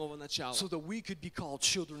определил с самого начала, so that we could be called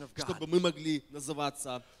children of God, чтобы мы могли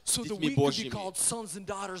называться so that детьми we could be Божьими, called sons and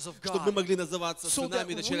daughters of чтобы мы God, могли называться so that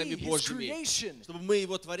сынами и дочерями we, His Божьими, creation, чтобы мы,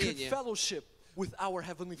 Его could творение, fellowship with our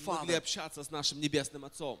Heavenly могли Father, общаться с нашим Небесным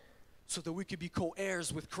Отцом, so that we could be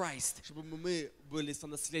co-heirs with Christ. чтобы мы были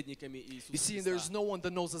сонаследниками You Иисуса see, there's Христа. no one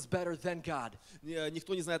that knows us better than God.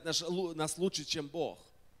 Никто не знает нас лучше, чем Бог.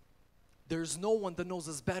 There's no one that knows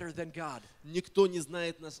us better than God. Никто не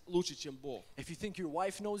знает нас лучше, чем Бог. If you think your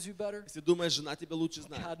wife knows you better, Если думаешь, жена тебя лучше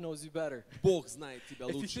знает, God knows you better. Бог знает тебя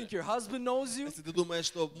If you лучше. think your husband knows you, Если ты думаешь,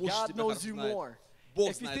 что муж God тебя knows хорошо you знает, more. Бог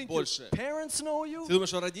If you знает think your больше. parents know you, Если ты думаешь,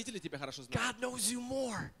 что родители тебя хорошо знают, God knows you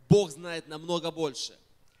more. Бог знает намного больше.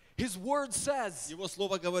 His word says, Его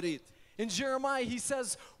Слово говорит, in Jeremiah, he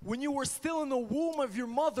says, when you were still in the womb of your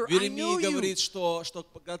mother, в I knew Иеремии you. говорит, что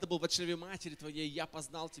когда ты был в чреве матери твоей, я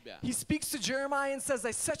познал тебя. He speaks to Jeremiah and says,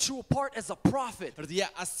 I set you apart as a prophet. Говорит, я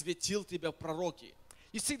осветил тебя в пророки.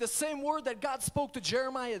 You see, the same word that God spoke to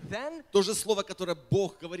Jeremiah then, То же слово, которое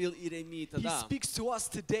Бог говорил Иеремии he тогда, speaks to us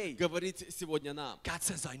today. говорит сегодня нам. God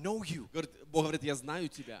says, I know you. Говорит, Бог говорит, я знаю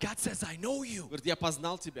тебя. God says, I know you. Говорит, я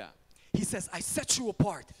познал тебя. He says, I set you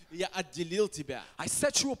apart. Я отделил тебя. I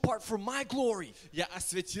set you apart for my glory. Я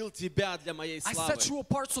осветил тебя для моей I славы. set you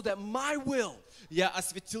apart so that my will Я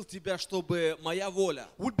осветил тебя, чтобы моя воля,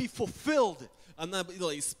 would be fulfilled она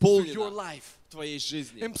была through your исполнена life. в твоей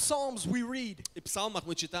жизни. In Psalms, we read, И в псалмах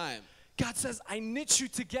мы читаем, God says, I knit you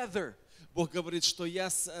together. Бог говорит, что я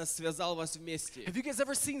связал вас вместе. Have you guys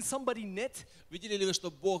ever seen somebody knit? Видели ли вы,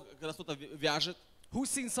 что Бог, когда кто-то вяжет, Who's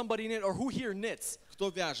seen somebody knit or who here knits? кто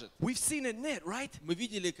вяжет? We've seen it knit, right? Мы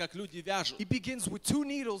видели, как люди вяжут. He begins with 2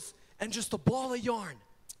 needles and just a ball of yarn.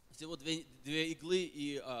 Всего две иглы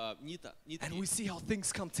и And we нитки. see how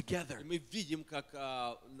things come together. И мы видим, как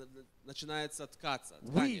начинается ткаться.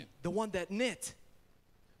 We, ткание. the one that knit,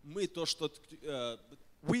 Мы то, что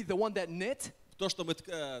мы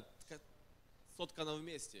соткано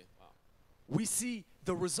вместе. we see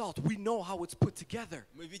the result. We know how it's put together.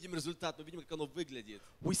 Мы видим результат, мы видим, как оно выглядит.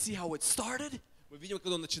 We see how it started Мы видим, как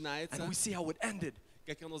оно начинается, and we see how it ended.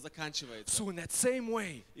 как оно заканчивается. So in that same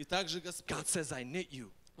way, И также Господь God says, I knit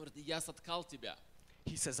you. говорит, я соткал тебя.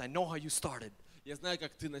 He says, I know how you started. Я знаю,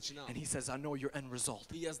 как ты начинал. And he says, I know your end result.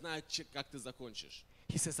 И я знаю, как ты закончишь.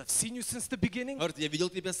 He says, I've seen you since the beginning Говорит, я видел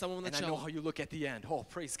тебя с самого and I know how начала. you look at the end. Oh,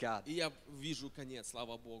 praise God. И я вижу конец,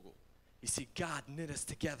 слава Богу. You see, God knit us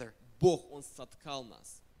together. Бог, Он соткал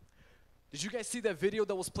нас. Did you guys see that video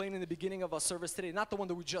that was playing in the beginning of our service today? Not the one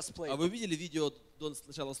that we just played. А вы видели видео до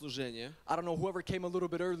начала служения? I don't know, whoever came a little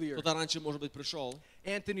bit earlier. Кто-то раньше, может быть, пришел.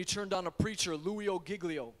 Anthony turned on a preacher, Louis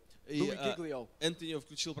Giglio. И Louis Giglio. Энтони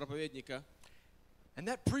включил проповедника. And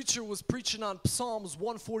that preacher was preaching on Psalms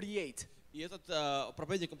 148. И этот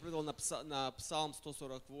проповедник, он проповедовал на Псалм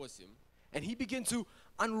 148. And he began to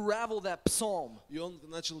unravel that psalm. И он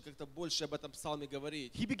начал как-то больше об этом псалме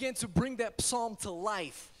говорить. He began to bring that psalm to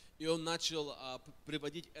life. И он начал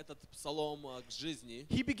приводить этот псалом к жизни.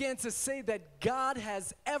 He began to say that God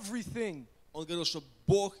has everything. Он говорил, что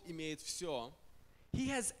Бог имеет все. He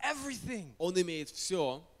has everything. Он имеет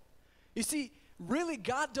все. You see, really,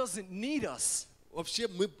 God doesn't need us, Вообще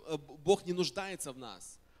Бог не нуждается в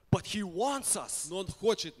нас. but He wants us Но Он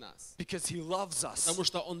хочет нас. because He loves us. Потому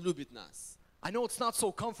что Он любит нас. I know it's not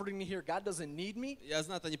so comforting to hear God doesn't need me, Я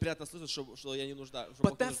знаю, это неприятно слышать, что я не нуждаюсь.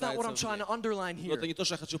 but that's not what I'm trying to underline Но here. это не то,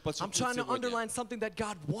 что я хочу I'm подчеркнуть trying to сегодня. underline something that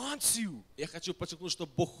God wants you. Я хочу подчеркнуть, что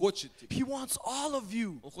Бог хочет тебя. He wants all of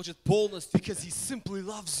you Он хочет полностью because тебя. He simply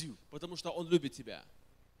loves you. Потому что Он любит тебя.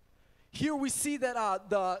 Here we see that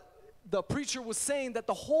the preacher was saying that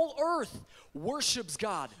the whole earth worships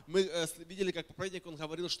God. Мы видели, как проповедник, он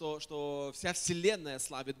говорил, что вся вселенная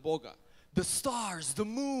славит Бога. The stars, the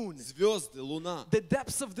moon, Звезды, луна, the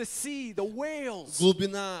depths of the sea, the whales,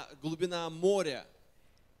 глубина моря,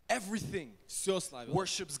 everything все славит,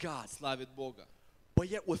 worships God. славит Бога. But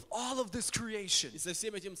yet with all of this creation, И со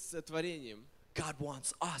всем этим творением God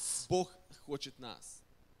wants us. Бог хочет нас.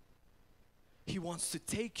 He wants to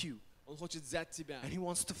take you Он хочет взять тебя. and He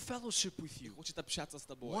wants to fellowship with И you хочет общаться с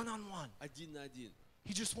тобой. one-on-one. Один на один.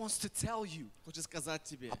 He just wants to tell you Хочет сказать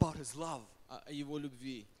тебе about His love. о Его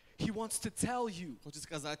любви. He wants to tell you хочет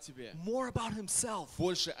сказать тебе more about himself.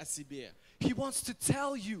 больше о себе, He wants to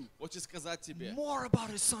tell you хочет сказать тебе more about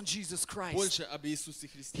his son Jesus Christ. больше об Иисусе He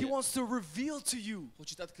Христе, wants to reveal to you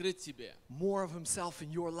хочет открыть тебе more of himself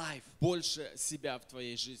in your life. больше себя в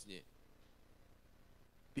твоей жизни.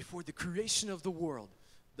 Before the creation of the world,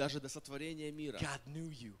 Даже до сотворения мира God knew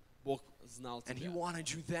you. Бог знал And he тебя. wanted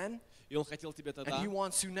you then, И Он хотел тебя and тогда, he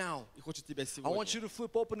wants you now. и хочет тебя I want you сегодня. to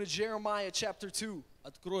flip open to Jeremiah chapter 2.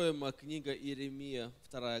 Откроем книга Иеремия,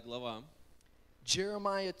 2 глава.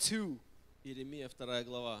 Jeremiah 2, Иеремия, 2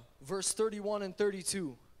 глава, verse 31 and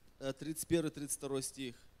 32. 31-32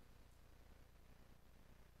 стих.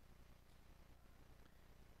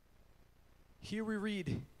 Here we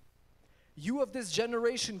read, "You of this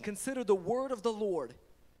generation consider the word of the Lord.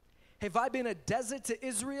 Have I been a desert to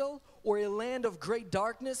Israel or a land of great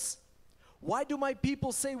darkness? Why do my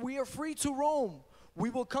people say we are free to roam? We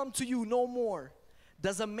will come to you no more.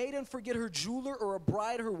 Does a maiden forget her jeweler or a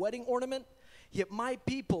bride her wedding ornament? Yet my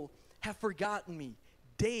people have forgotten me,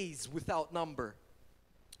 days without number."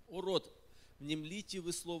 «О род, внемлите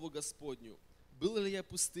вы слову Господню. Был ли я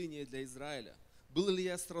пустыней для Израиля? Был ли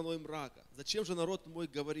я страной мрака? Зачем же народ мой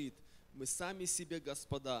говорит, мы сами себе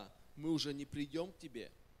господа, мы уже не придем к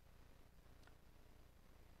тебе?»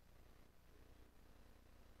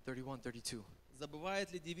 31-32.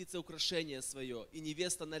 «Забывает ли девица украшение свое, и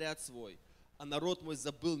невеста наряд свой? А народ мой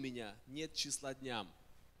забыл меня, нет числа дням».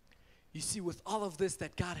 You see, with all of this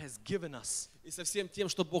that God has given us, И со всем тем,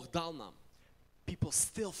 что Бог дал нам, people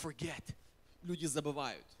still forget. люди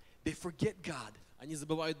забывают. They forget God. Они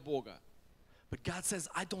забывают Бога. But God says,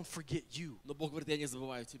 I don't forget you. Но Бог говорит, я не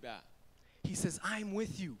забываю тебя. He says, I'm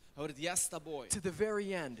with you Говорит, я с тобой to the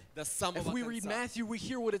very end. до If самого we read конца. Matthew, we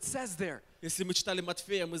hear what it says there. Если мы читали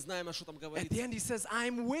Матфея, мы знаем, о что там At the говорится. end, he says,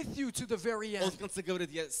 I'm with you to the very Он end. в конце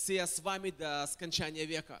говорит, я с вами до скончания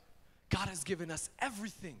века. God has given us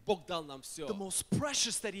everything, Бог дал нам все. the most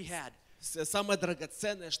precious that he had. Самое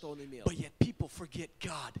драгоценное, что Он имел. But yet people forget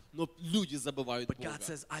God. Но люди забывают But Бога. God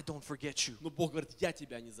says, I don't forget you. Но Бог говорит, я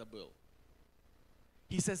тебя не забыл.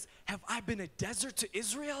 He says, have I been a desert to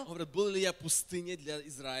Israel? Он говорит, был ли я пустыней для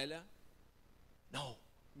Израиля? No.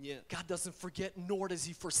 Нет. God doesn't forget, nor does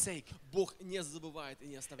he forsake. Bог не забывает и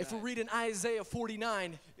не If we оставляет. read in Isaiah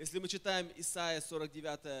 49, Если мы читаем Исайя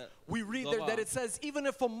 49 we read there глава, that it says, even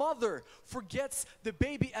if a mother forgets the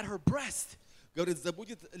baby at her breast, говорит,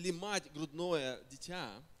 забудет ли мать грудное дитя,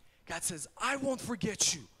 God says, I won't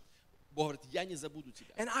forget you, Бог говорит, я не забуду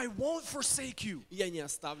тебя. and I won't forsake you. И я не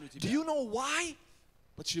оставлю Do тебя. you know why?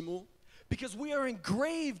 Почему? Because we are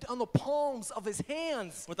engraved on the palms of his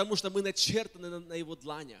hands. Потому что мы начертаны на его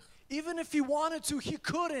дланях. Even if he wanted to, he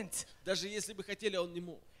couldn't. Даже если бы хотели, он не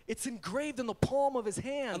мог. It's engraved in the palm of his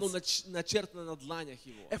Оно hands. начертано на дланях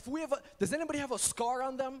его. If we have does anybody have a scar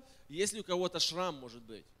on them? Если у кого-то шрам, может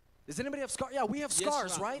быть. Does anybody have scars? Yeah, we have Есть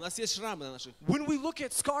scars, шрам. right? У нас есть шрамы на наших. When we look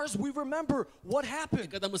at scars, we remember what И happened.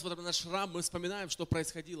 когда мы смотрим на шрам, мы вспоминаем, что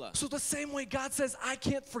происходило. So the same way God says, I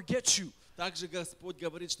can't forget you Также Господь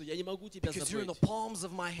говорит, что я не могу тебя because you're in the забыть, palms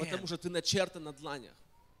of my потому hand. что ты начертан на дланях.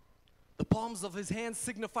 The palms of his hands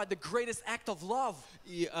signify the greatest act of love.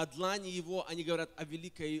 И о длани его, они говорят о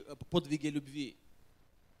великой подвиге любви.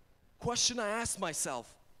 Question I ask myself,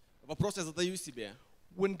 Вопрос я задаю себе.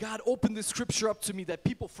 when God opened the scripture up to me that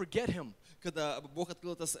people forget him, Когда Бог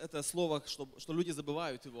открыл это слово, что люди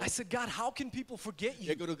забывают его, I said, God, how can people forget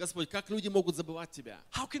я you? говорю, Господь, как люди могут забывать тебя?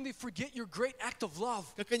 How can they forget your great act of love?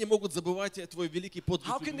 Как они могут забывать твой великий подвиг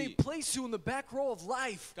How can they любви? place you in the back row of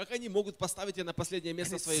life? Как они могут поставить тебя на последнее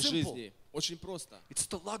место And в it's своей simple. жизни? Очень просто. It's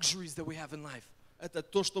the luxuries that we have in life. Это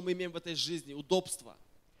то, что мы имеем в этой жизни, удобство.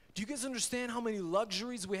 Do you guys understand how many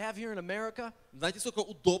luxuries we have here in America? Знаете, сколько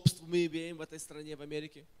удобств мы имеем в этой стране, в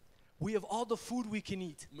Америке? We have all the food we can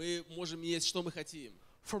eat, Мы можем есть, что мы хотим.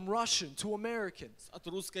 from Russian to American От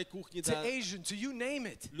русской кухни to до Asian to you name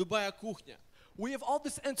it. любая кухня. We have all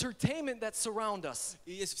this entertainment that surround us,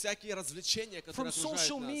 И есть всякие развлечения, from которые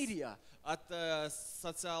social окружают нас. media От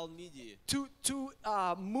социал медии, to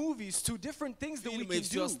movies to different things that we фильмы и can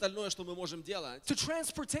все do, остальное, что мы можем делать. to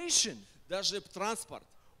transportation. Даже транспорт.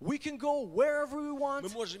 We can go wherever we Мы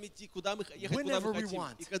want. можем идти, ехать куда Whenever мы we хотим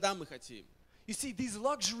want. и когда мы хотим. You see, these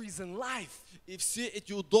luxuries in life И все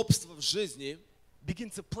эти удобства в жизни, begin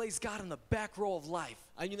to place God in the back row of life.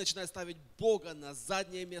 они начинают ставить Бога на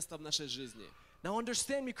заднее место в нашей жизни. Now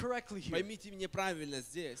understand me correctly here. Поймите меня правильно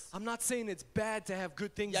здесь. I'm not saying it's bad to have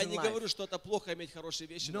good things Я in не life. говорю, что это плохо иметь хорошие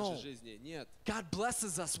вещи в No. нашей жизни. Нет. God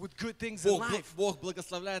blesses us with good things in life. Бог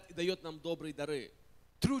благословляет и дает нам добрые дары.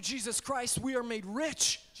 Through Jesus Christ, we are made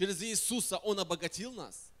rich. Через Иисуса Он обогатил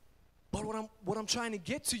нас. But what I'm trying to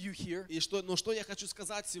get to you here Но что я хочу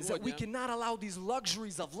сказать is that we сегодня, cannot allow these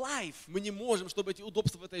luxuries of life мы не можем, чтобы эти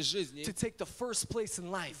удобства в этой жизни to take the first place in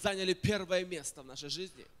life. заняли первое место в нашей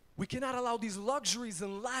жизни. We cannot allow these luxuries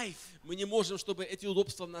in life Мы не можем, чтобы эти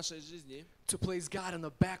удобства в нашей жизни to place God in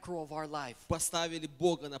the back row of our life. поставили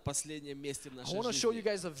Бога на последнем месте в I нашей want to show you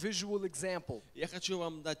жизни. guys a visual example. Я хочу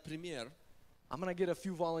вам дать пример. I'm going to get a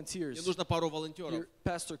few Мне volunteers. нужно пару волонтеров. Here,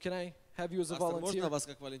 Pastor, can I have you as a Пастор, можно volunteer? вас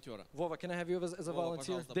как волонтера? Vova, can I have you as a Вова,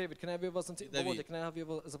 volunteer? пожалуйста. David, can I have you as a volunteer? Давид. Volodya, can I have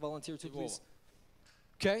you as a volunteer too, И Вова. please?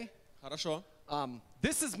 Okay? Хорошо.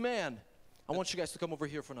 This is man. I want you guys to come over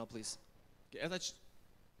here for now, please. Это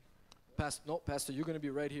Pastor, you're going to be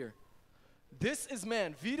right here. This is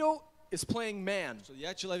man. Vito is playing man.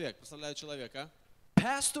 я человек, представляю человека.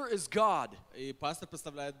 Pastor is God. И пастор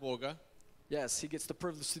представляет Бога. Yes, he gets the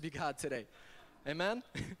privilege to be God today. Amen?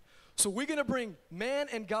 So we're going to bring man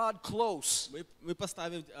and God close. Мы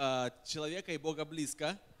поставим человека и Бога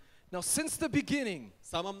близко. Now, since the beginning, В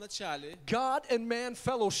самом начале God and man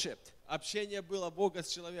fellowshipped. общение было Бога с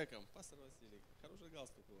человеком. Пастор Василий, хороший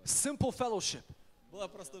галстук у вас. Simple fellowship. Было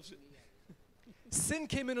просто общение. Sin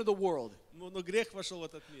came into the world. Но грех вошел в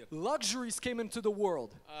этот мир. Luxuries came into the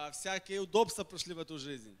world. Всякие удобства пришли в эту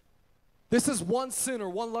жизнь. This is one sin or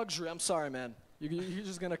one luxury. I'm sorry, man. You're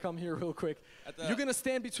just going to come here real quick. You're going to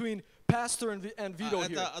stand between Pastor and Vito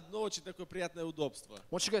here. Это одно очень такое приятное удобство.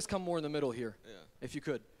 Why don't you guys come more in the middle here, Yeah. if you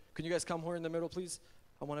could. Can you guys come more in the middle, please?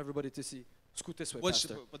 I want everybody to see. Scoot this way, Больше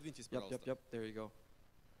Pastor. подвиньтесь, Yep, пожалуйста. yep. There you go.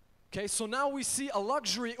 Okay, so now we see a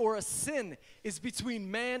luxury or a sin is between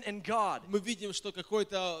man and God. Мы видим, что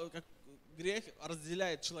какой-то грех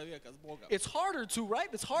разделяет человека с Богом. It's harder to, right?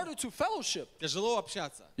 It's harder to fellowship. Тяжело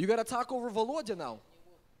общаться. You got to talk over Volodya now.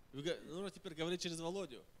 Нужно теперь говорить через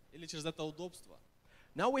Володю или через это удобство.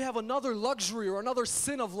 Now we have another luxury or another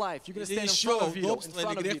sin of life. You're going to Или stand in front еще of Vito. In удобство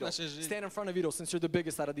front или of грех Vito. нашей жизни. Stand in front of Vito since you're the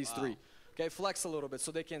biggest out of these three. Okay, flex a little bit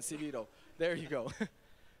so they can't see Vito. There you go.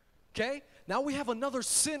 Okay, now we have another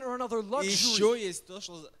sin or another И luxury. еще есть то,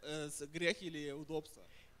 что грех или удобство.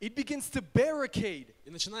 It begins to barricade. И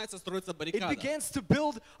начинается строиться It баррикада. begins to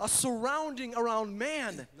build a surrounding around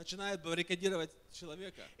man. Начинает баррикадировать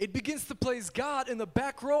человека. It begins to place God in the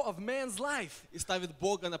back row of man's life. И ставит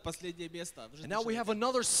Бога на последнее место в жизни And now we have человека.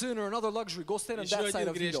 another sin or another luxury. Go stand on Еще that side один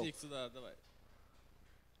of Vito. грешник сюда, давай.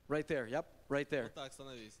 Right there. Yep, right there. Вот так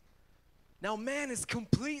становись. Now man is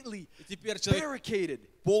completely И теперь человек barricaded.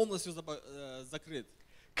 полностью закрыт.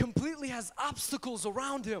 Completely has obstacles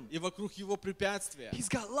around him. И вокруг его препятствия. He's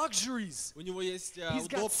got luxuries. У него есть He's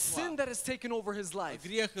got sin удобства. that has taken over his life.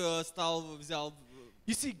 Грех взял.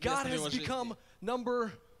 You see, God в его has жизни. become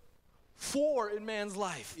number 4 in man's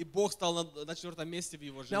life. И Бог стал на четвертом месте в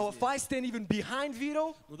его жизни. Now, if I stand even behind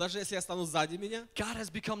Vito, Но даже если я стану сзади меня, God has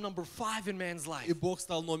become number 5 in man's life. и Бог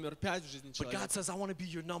стал номер 5 в жизни But God человека. says, I want to be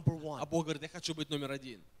your number 1. А Бог говорит, я хочу быть номер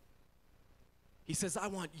 1. He says, I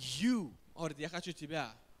want you, Он говорит, я хочу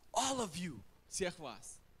тебя, all of you. всех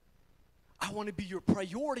вас. I want to be your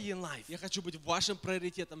priority in life. Я хочу быть вашим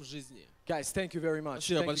приоритетом в жизни. Guys, thank you very much.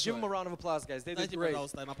 Спасибо Thank you. Give them a большое. round of applause, guys. They did Дайте, great.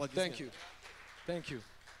 пожалуйста, им Thank аплодисменты. you. Thank you.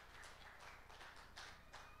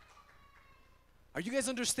 Are you guys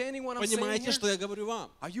understanding what I'm saying Понимаете, here? что я говорю вам?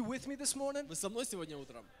 Are you with me this morning? Вы со мной сегодня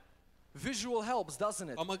утром? Visual helps, doesn't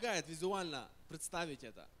it? Помогает визуально представить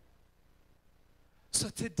это. So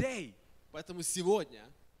today, Поэтому сегодня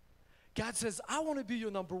God says, I want to be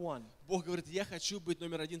your number 1. Бог говорит, я хочу быть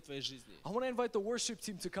номер 1 в твоей жизни. I want to invite the worship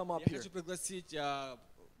team to come up Я here. хочу пригласить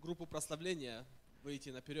группу прославления выйти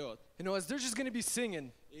наперед. You know, as they're just going to be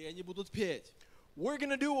singing, И они будут петь. we're going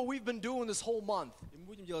to do what we've been doing this whole month. И мы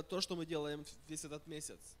будем делать то, что мы делаем весь этот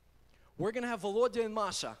месяц. We're going to have Volodya and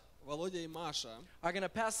Masha Володя и Маша, are going to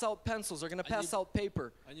pass out pencils, are going to pass out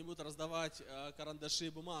paper. они будут раздавать карандаши и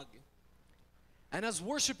бумаги. And as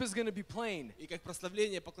worship is going to be playing, И как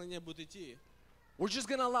прославление, поклонение будет идти, we're just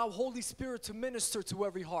going to allow Holy Spirit to minister to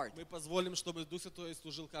every heart. мы позволим, чтобы Дух Святой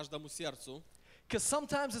служил каждому сердцу. Because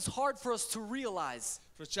sometimes it's hard for us to realize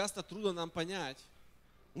Что часто трудно нам понять,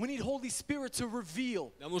 we need Holy Spirit to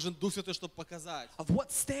reveal нам нужен Дух Святой, чтобы показать, of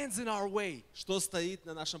what stands in our way, что стоит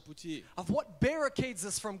на нашем пути, of what barricades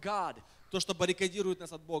us from God, то, что баррикадирует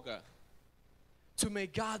нас от Бога, to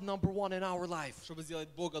make God number 1 in our life. чтобы сделать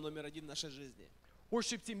Бога номер 1 в нашей жизни.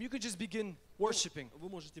 Worship team, you could just begin worshiping. Вы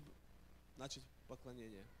можете начать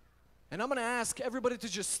поклонение. And I'm going to ask everybody to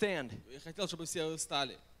just stand. Я хотел, чтобы все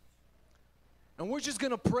встали. And we're just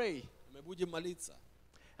going to pray. Мы будем молиться.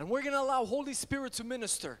 And we're going to allow Holy Spirit to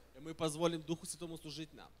minister. И мы позволим Духу Святому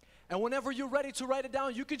служить нам. And whenever you're ready to write it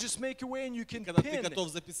down, you can just make your way and you can Когда ты pin готов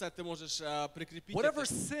записать, ты можешь прикрепить whatever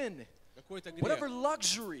это, sin какой-то whatever грех,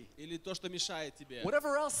 luxury, или то, что мешает тебе,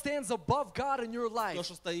 whatever else stands above God in your то, life,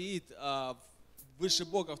 что стоит выше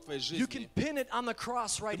Бога в твоей you can жизни, pin it on the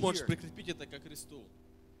cross ты right можешь here. прикрепить это ко кресту.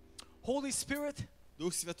 Holy Spirit,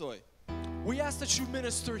 Дух Святой, we ask that you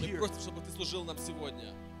minister мы here. просим, чтобы ты служил нам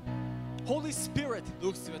сегодня. Holy Spirit,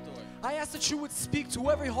 Дух Святой, I ask that you would speak to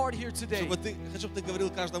every heart here today. хочу, чтобы ты говорил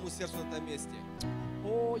каждому сердцу на этом месте.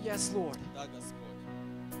 Oh, yes, Lord. Да, Господь.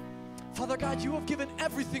 Father God, you have given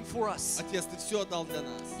everything for us. Отец, ты все отдал для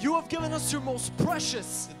нас. You have given us your most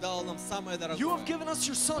precious. Ты дал нам самое дорогое. You have given us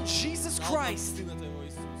your Son, Jesus Дал нам Christ, Сына Твоего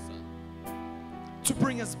Иисуса, to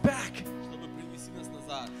bring us back. чтобы принести нас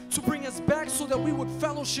назад, To bring us back so that we would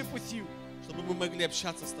fellowship with you. чтобы мы могли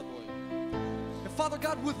общаться с Тобой. And Father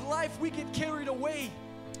God, with life we get carried away.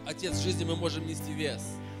 Отец, в жизни мы можем нести вес.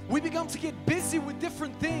 We begin to get busy with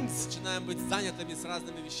different things. Начинаем быть занятыми с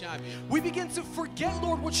разными вещами. We begin to forget,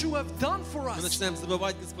 Lord, what you have done for Мы us. начинаем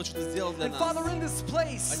забывать, Господь, что Ты сделал для And нас. Father, in this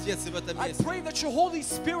place, Отец, и в этом I месте pray that your Holy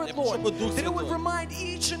Spirit, Я прошу, Lord, чтобы Дух that it would Святой remind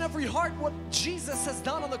each and every heart what Jesus has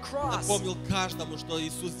done on the cross. напомнил каждому, что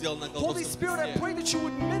Иисус сделал на Holy Голгофском Spirit, I кресте. pray that you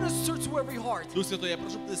would minister to every heart. Дух Святой, я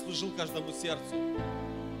прошу, чтобы Ты служил каждому сердцу.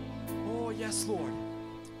 Oh, yes, Lord.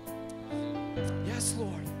 Yes,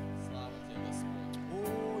 Lord. Слава Тебе, Господь.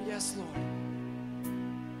 Oh, yes, Lord.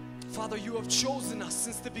 Father, you have chosen us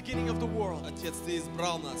since the beginning of the world. Отец, Ты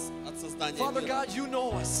избрал нас от создания Father мира. God, you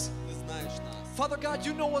know us. Ты знаешь нас. Father God,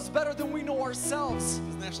 you know us better than we know ourselves.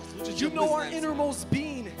 Ты знаешь нас лучше, You чем мы know our знаем себя. innermost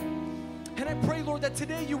being. And I pray, Lord, that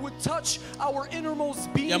today you would touch our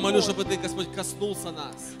innermost being, Я молю, Lord, чтобы Ты, Господь, коснулся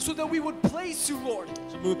нас, so that we would place you, Lord,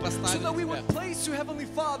 чтобы мы so поставили that we Тебя. would place you, Heavenly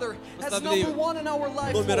Father, as Поставили number one in our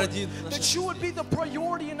life, номер Lord, один в нашей that you would be the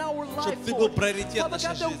priority in our life, Ты был Lord. приоритет Father нашей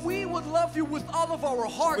God, that жизни. we would love you with all of our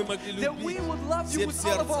heart, мы могли that we любить would love you всем with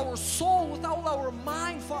all of сердцем. our soul, with all our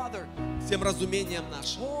mind, Father. Всем разумением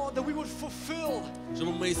нашим, Oh, that we would fulfill,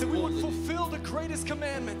 чтобы мы that we would исполнили, fulfill the greatest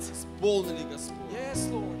commandment. исполнили, Господь. Yes,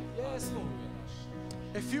 Lord. Yes, Lord.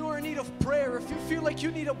 If you are in need of prayer, if you feel like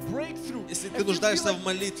you need a breakthrough, Если if ты you feel нуждаешься like- в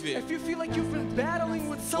молитве, if you feel like you've been battling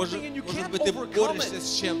with something and you может can't быть, ты overcome борешься it,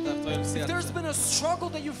 с чем-то в твоем if there's сердце, been a struggle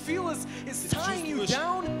that you feel is ты tying you чувствуешь,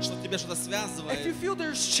 down, что тебя что-то if you связывает, feel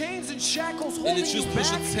there's chains and shackles или holding you чувствуешь,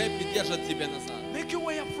 что back, цепи держат тебя назад, make your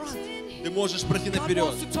way up front. ты можешь пройти God наперед.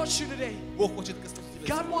 wants to touch you today. Бог хочет коснуться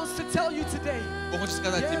тебя. God wants to tell you today. Бог хочет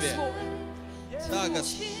сказать Yes, тебе, Lord. Yes, да, Lord.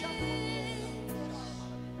 Господь.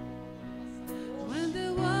 When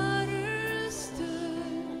the water stood,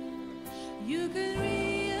 you could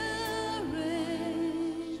rearrange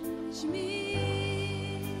me.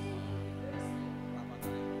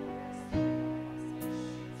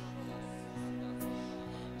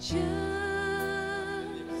 Just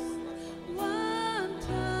one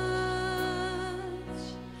touch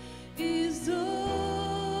is all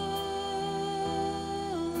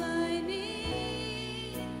I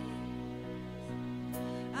need.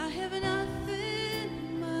 I have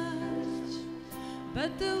nothing much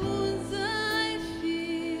but the wounds I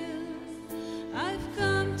feel. I've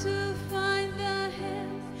come to find the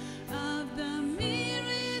hand of the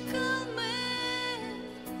miracle man.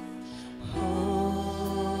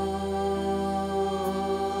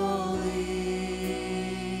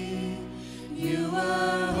 Holy, you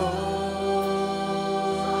are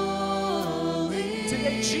holy.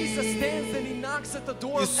 Today Jesus stands and he knocks at the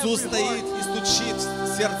door of Иисус every стоит heart. и стучит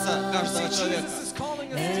в сердце каждого See, человека. Jesus is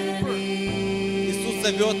calling us deeper. Иисус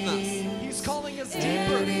зовет нас, He's calling us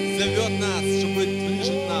deeper. зовет нас, чтобы быть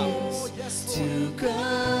ближе к нам. Oh, yes, Lord. To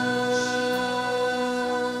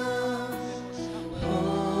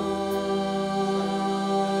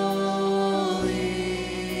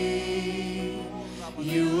holy,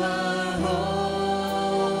 you are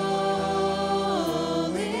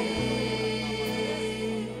holy,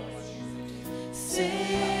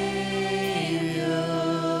 Savior,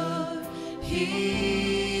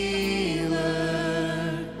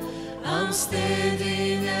 Healer. I'm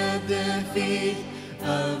standing at the feet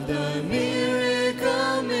of the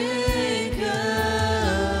miracle maker.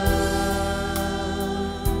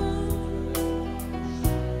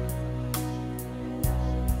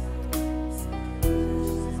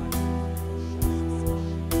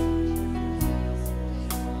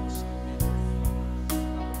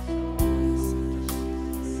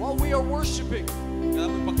 While we are worshiping, Когда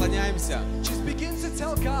мы поклоняемся, just begin to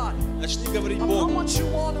tell God начни говорить how Богу, much you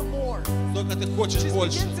want Him more. сколько ты хочешь Just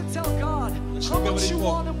больше, begin to tell God Начни how much говорить you Богу.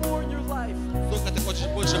 want Him more in your life. сколько ты хочешь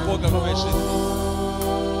больше Бога в твоей жизни.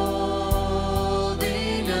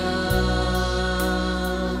 Holding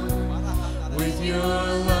on with your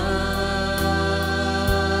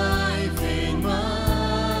life in mine,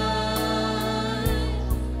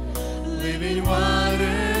 living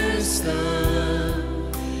waters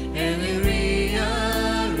come, and they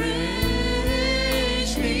rearrange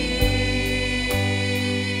me.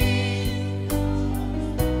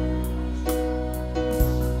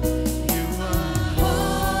 You are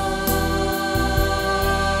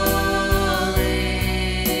holy.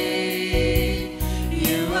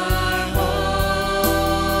 You are holy.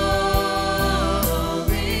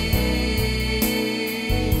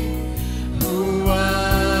 Who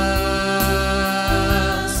was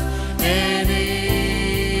and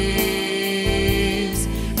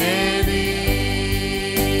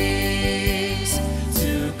is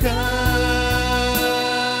to come.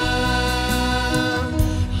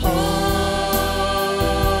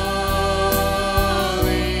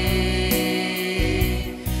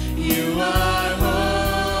 Holy, you are holy.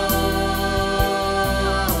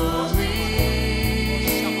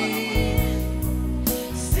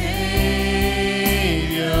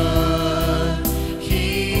 Savior,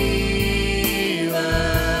 healer,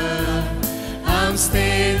 I'm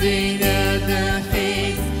standing at the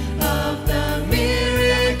feet of the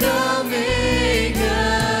miracle maker.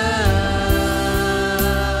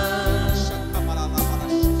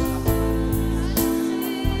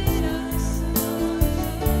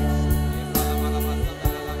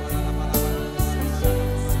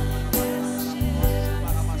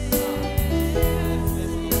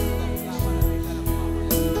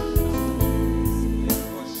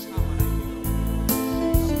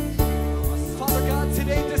 Father God,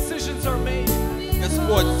 today decisions are made.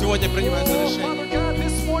 Господь, сегодня принимается Oh, решение. Father God,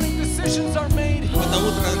 this morning decisions are made. В это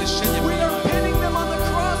утро решение We are принимается. pinning them on the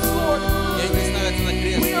cross, Lord. И они ставятся на We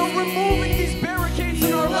крест. are removing these barricades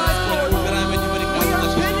in our life, Господь, Lord. убираем эти We баррикады в are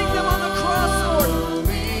нашей жизни. pinning them on the cross, Lord.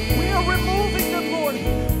 We are removing them, Lord.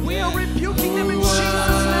 We are rebuking them in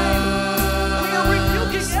Jesus' name. We are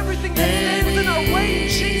rebuking everything that stands in our way in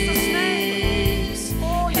Jesus' name.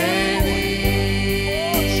 Oh, yes, Lord.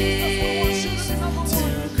 Oh, Jesus, we want you to be number one.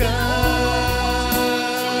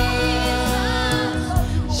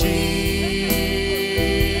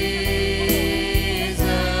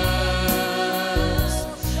 Jesus,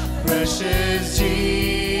 precious Jesus,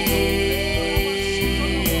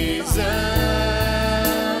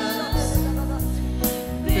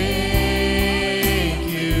 thank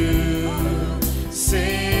you,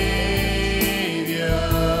 Savior.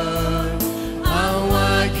 I'm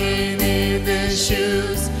walking in the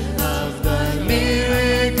shoes of the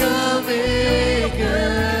miracle maker.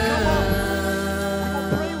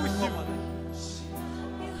 Pray with you.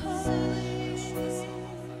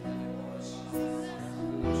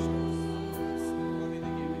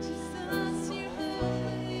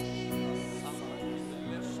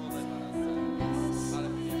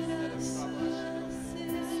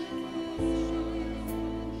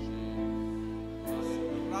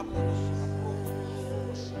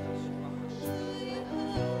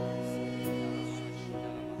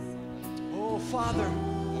 Oh, Father.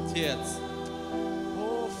 Отец,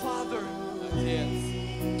 Oh, Father.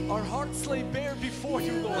 Отец, Our hearts lay bare before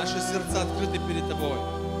you, Lord. наши сердца открыты перед Тобой.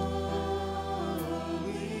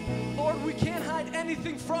 Lord, we can't hide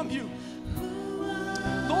anything from you.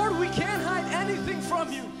 Lord, we can't hide anything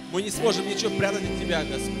from you. Мы не сможем ничего прятать от Тебя,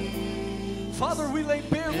 Господь. Father, we lay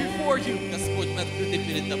bare before you. Господь, мы открыты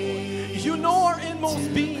перед Тобой. You know our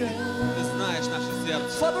inmost being. Ты знаешь наше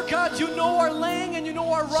сердце. Father God, you know our laying and you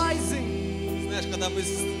know our rising. Ты знаешь, когда мы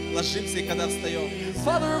ложимся и когда встаем.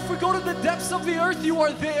 Father, if we go to the depths of the earth, you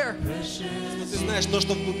are there. Господь, Ты знаешь то,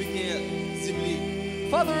 что в глубине земли.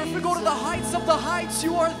 Father, if we go to the heights of the heights,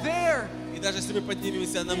 you are there. И даже если мы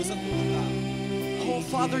поднимемся на высоту, ты там. Oh,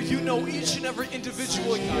 Father, you know each and every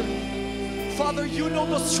individual here. Father, you know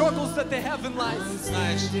the struggles that they have in life.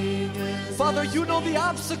 Знаешь, Father, you know the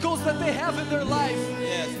obstacles that they have in their life.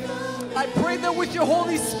 yes. I pray that with your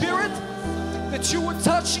Holy Spirit, that you would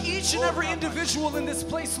touch each and every individual in this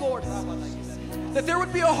place, Lord. That there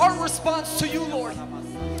would be a heart response to you, Lord.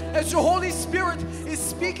 As your Holy Spirit is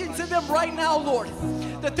speaking to them right now, Lord.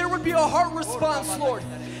 That there would be a heart response, Lord.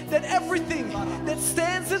 That everything that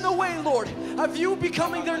stands in the way, Lord, of you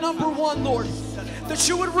becoming their number one, Lord. That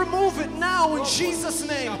you would remove it now in Jesus'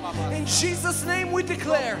 name. In Jesus' name we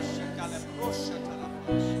declare.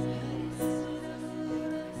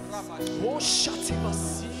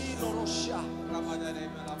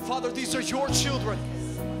 Father, these are your children.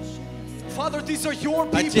 Father, these are your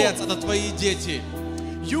Отец, people. это Твои дети.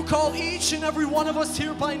 You call each and every one of us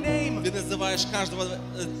here by name. Ты называешь каждого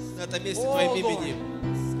на этом месте О, Твоим Lord.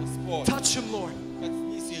 именем. Господь, Touch him, Lord.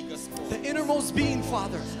 коснись их, Господь. The innermost being,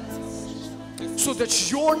 Father. So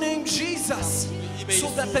that your name, Jesus, so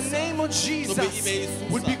that the name of Jesus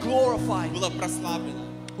would be glorified. Было прославлено.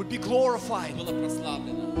 would be glorified. было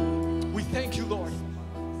прославлено. We thank you, Lord.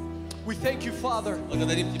 We thank you, Father,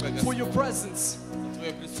 Благодарим Тебя, for Господь, your presence, за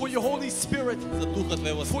Твое for your присутствие, Holy Spirit, за Духа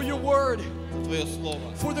Твоего, for your Святого, word, за Твое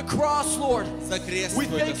Слово, for the cross, Lord. за крест We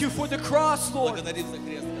Твой, thank you Господь. for the cross, Lord, Благодарим за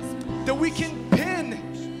крест, Господь, that we can pin,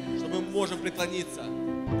 что мы можем преклониться,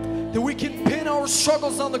 that we can pin our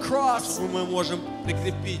struggles on the cross, что мы можем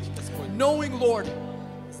прикрепить, Господь, knowing, Lord,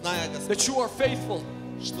 зная, Господь, that you are faithful.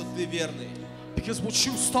 что Ты верный, Because what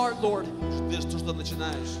you start, Lord, что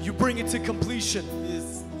начинаешь, you bring it to completion.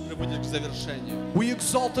 Ты приводишь к завершению. We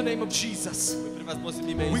exalt the name of Jesus. Мы превозносим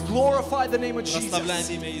имя We Иисуса, glorify the name of прославляем Jesus.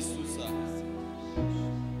 имя Иисуса.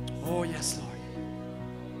 Oh, yes, Lord.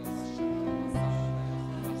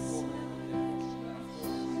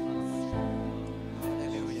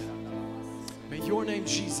 Hallelujah. May your name,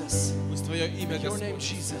 Jesus, Пусть Твое имя, Your name, Господь,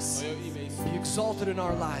 Jesus. Твое имя Иисус, be exalted in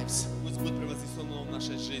our lives. пусть будет превознесено в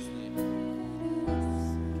нашей жизни.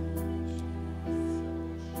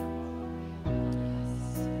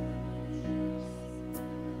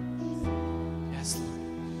 Yes, Lord.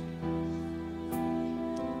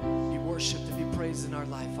 Be worshipped and be praised in our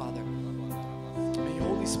life, Father. May your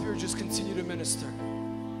Holy Spirit just continue to minister.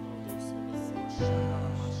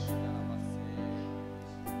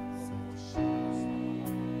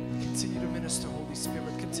 Continue to minister, Holy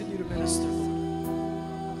Spirit. Continue to minister, Lord.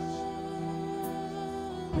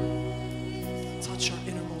 Touch our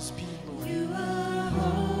innermost being, Lord.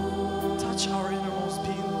 Touch our innermost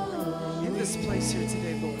being, Lord. In this place here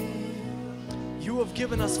today, Lord. You have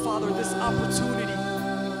given us, Father, this opportunity.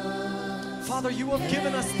 Father, you have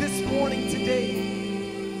given us this morning today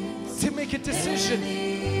to make a decision.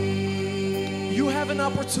 You have an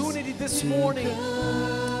opportunity this morning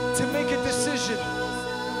to make a decision.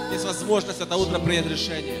 Есть возможность это утро принять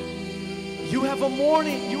решение. You have an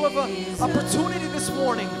opportunity this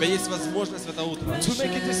morning У тебя есть возможность в это утро to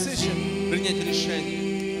make a decision. принять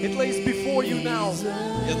решение. It lays before you now.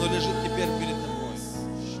 И оно лежит теперь перед тобой.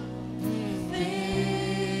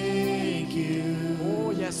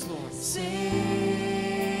 Oh, yes, Lord.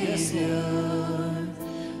 Yes, Lord.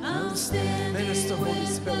 I'm standing Minister, Holy with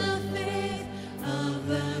Spirit. the faith of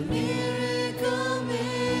a miracle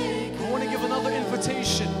maker. I want to give another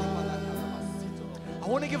invitation. I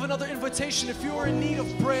want to give another invitation. If you are in need of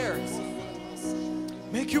prayer,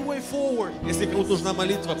 make your way forward. Если кому-то нужна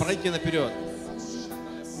молитва, пройди наперед.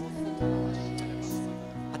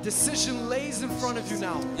 A decision lays in front of you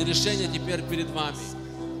now. И решение теперь перед вами.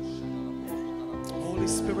 Holy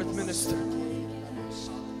Spirit, minister.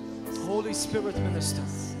 Holy Spirit, minister.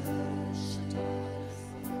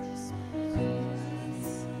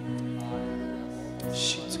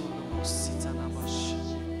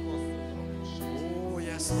 Oh,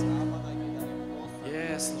 yes, Lord.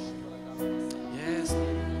 Yes, Lord. Yes,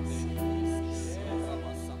 Lord.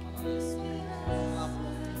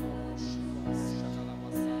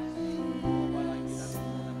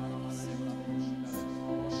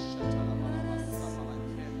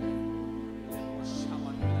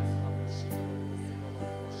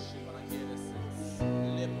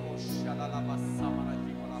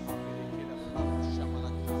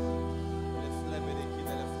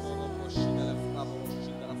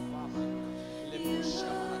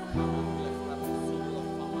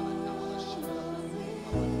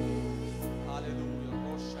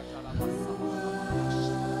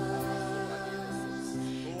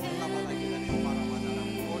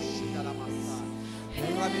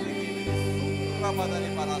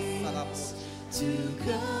 To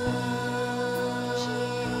God,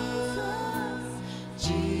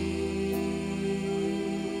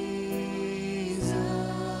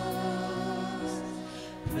 Jesus,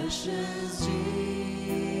 precious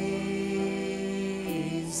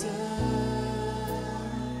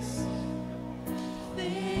Jesus,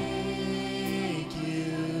 thank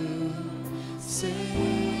you, Savior.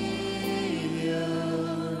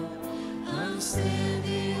 I'm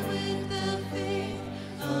standing with the faith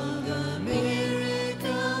of the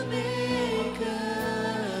miracle maker.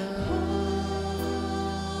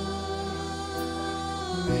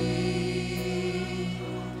 Holy,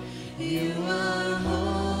 you are holy.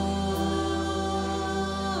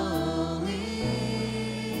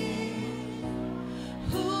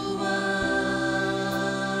 Who was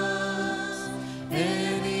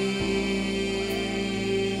and is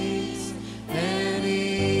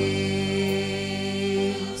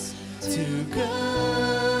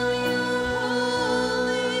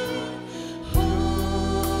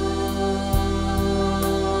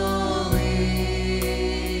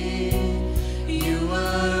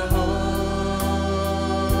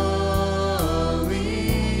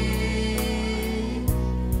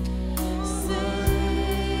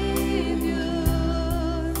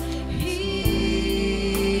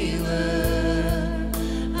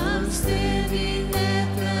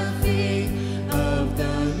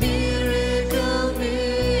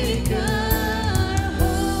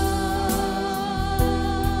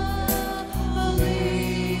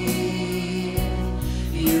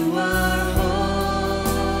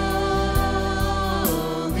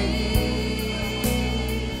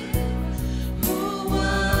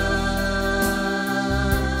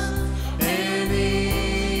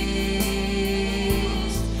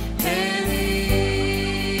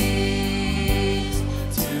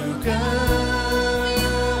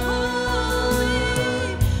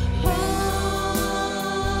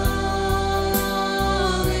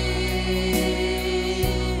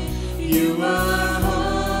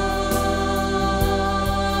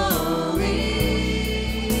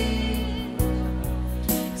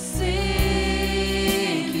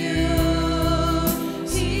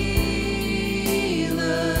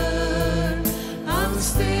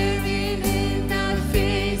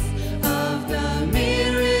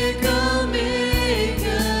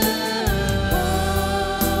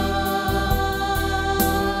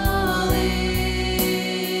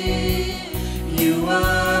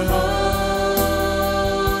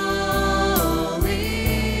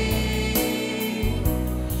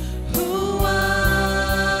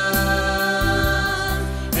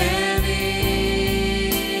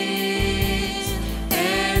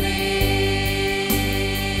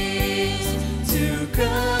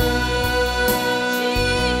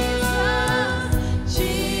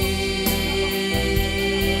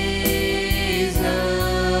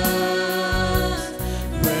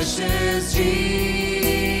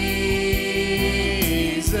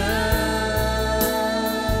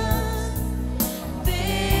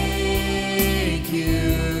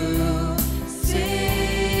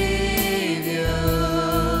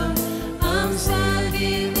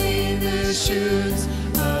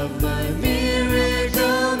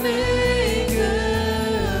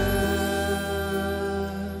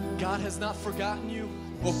not forgotten you.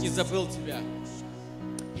 Бог не забыл тебя.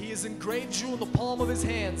 He has engraved you in the palm of his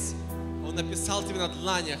hands. Он написал тебя на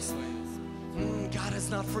дланях своих. God has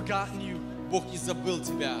not forgotten you. Бог не забыл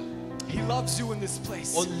тебя. He loves you in this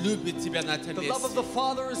place. Он любит тебя на этом The love of the месте.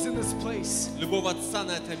 Father is in this place. Любовь Отца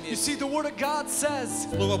на этом You месте. see, the Word of God says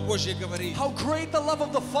Слово Божье говорит, how great the love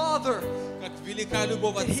of the Father как велика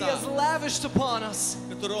любовь that He has Отца, lavished upon us.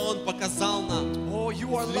 которую Он показал нам, Oh,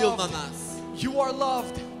 you are слил на loved. нас. You are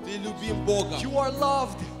loved. Ты любим Богом. You are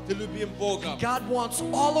loved. Ты любим Богом. God wants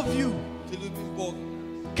all of you. Ты любим Богом.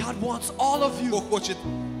 God wants all of you. Бог хочет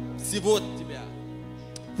всего от тебя.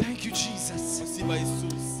 Thank you, Jesus. Спасибо,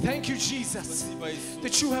 Иисус. Thank you, Jesus, Спасибо, Иисус,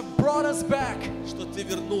 that you have brought us back, что Ты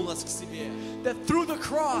вернул нас к себе. that through the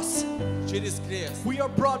cross, Через крест we are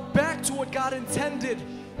brought back to what God intended,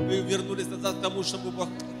 мы вернулись назад к тому,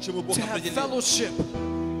 к чему Бог to have определил. fellowship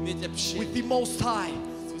Иметь with общение the Most High.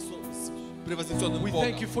 с превознесенным We Богом.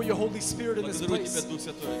 thank you for your Holy Spirit in this Благодарю Тебя, place. Дух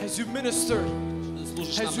Святой. As you ministered, Ты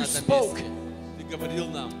служишь as нам you на этом spoke, месте. Ты говорил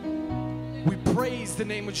нам. we praise the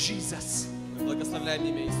name of Jesus. Мы благословляем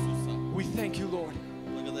имя Иисуса. We thank you, Lord.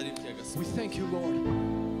 Благодарим Тебя, Господь. We thank you, Lord.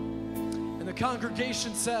 And the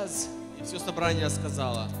congregation says, И все собрание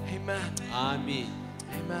сказало. Amen. Аминь.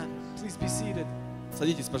 Amen. Please be seated.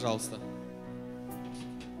 Садитесь, пожалуйста.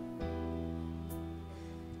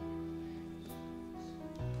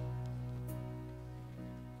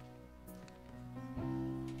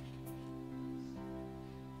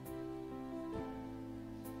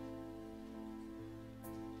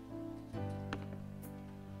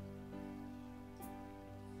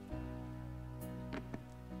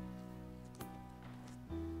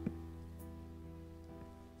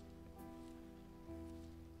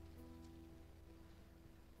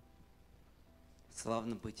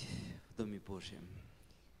 Славно быть в Доме Божьем.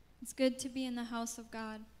 It's good to be in the house of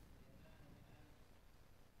God.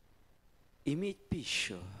 Иметь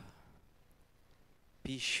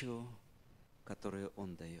пищу, которую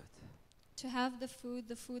Он дает. To have the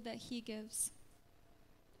food that He gives.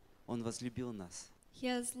 Он возлюбил нас He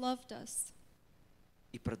has loved us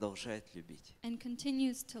и продолжает любить. and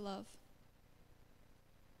continues to love.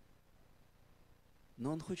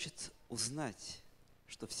 Но Он хочет узнать,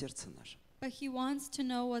 что в сердце нашем. But He wants to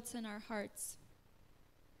know what's in our hearts.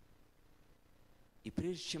 И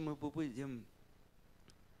прежде чем мы будем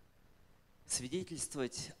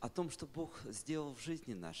свидетельствовать о том, что Бог сделал в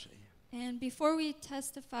жизни нашей, And before we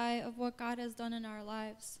testify of what God has done in our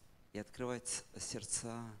lives, и открывать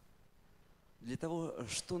сердца для того,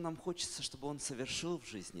 что нам хочется, чтобы Он совершил в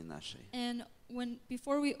жизни нашей, and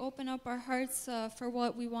before we open up our hearts for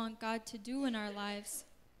what we want God to do in our lives,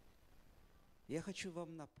 я хочу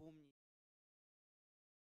вам напомнить.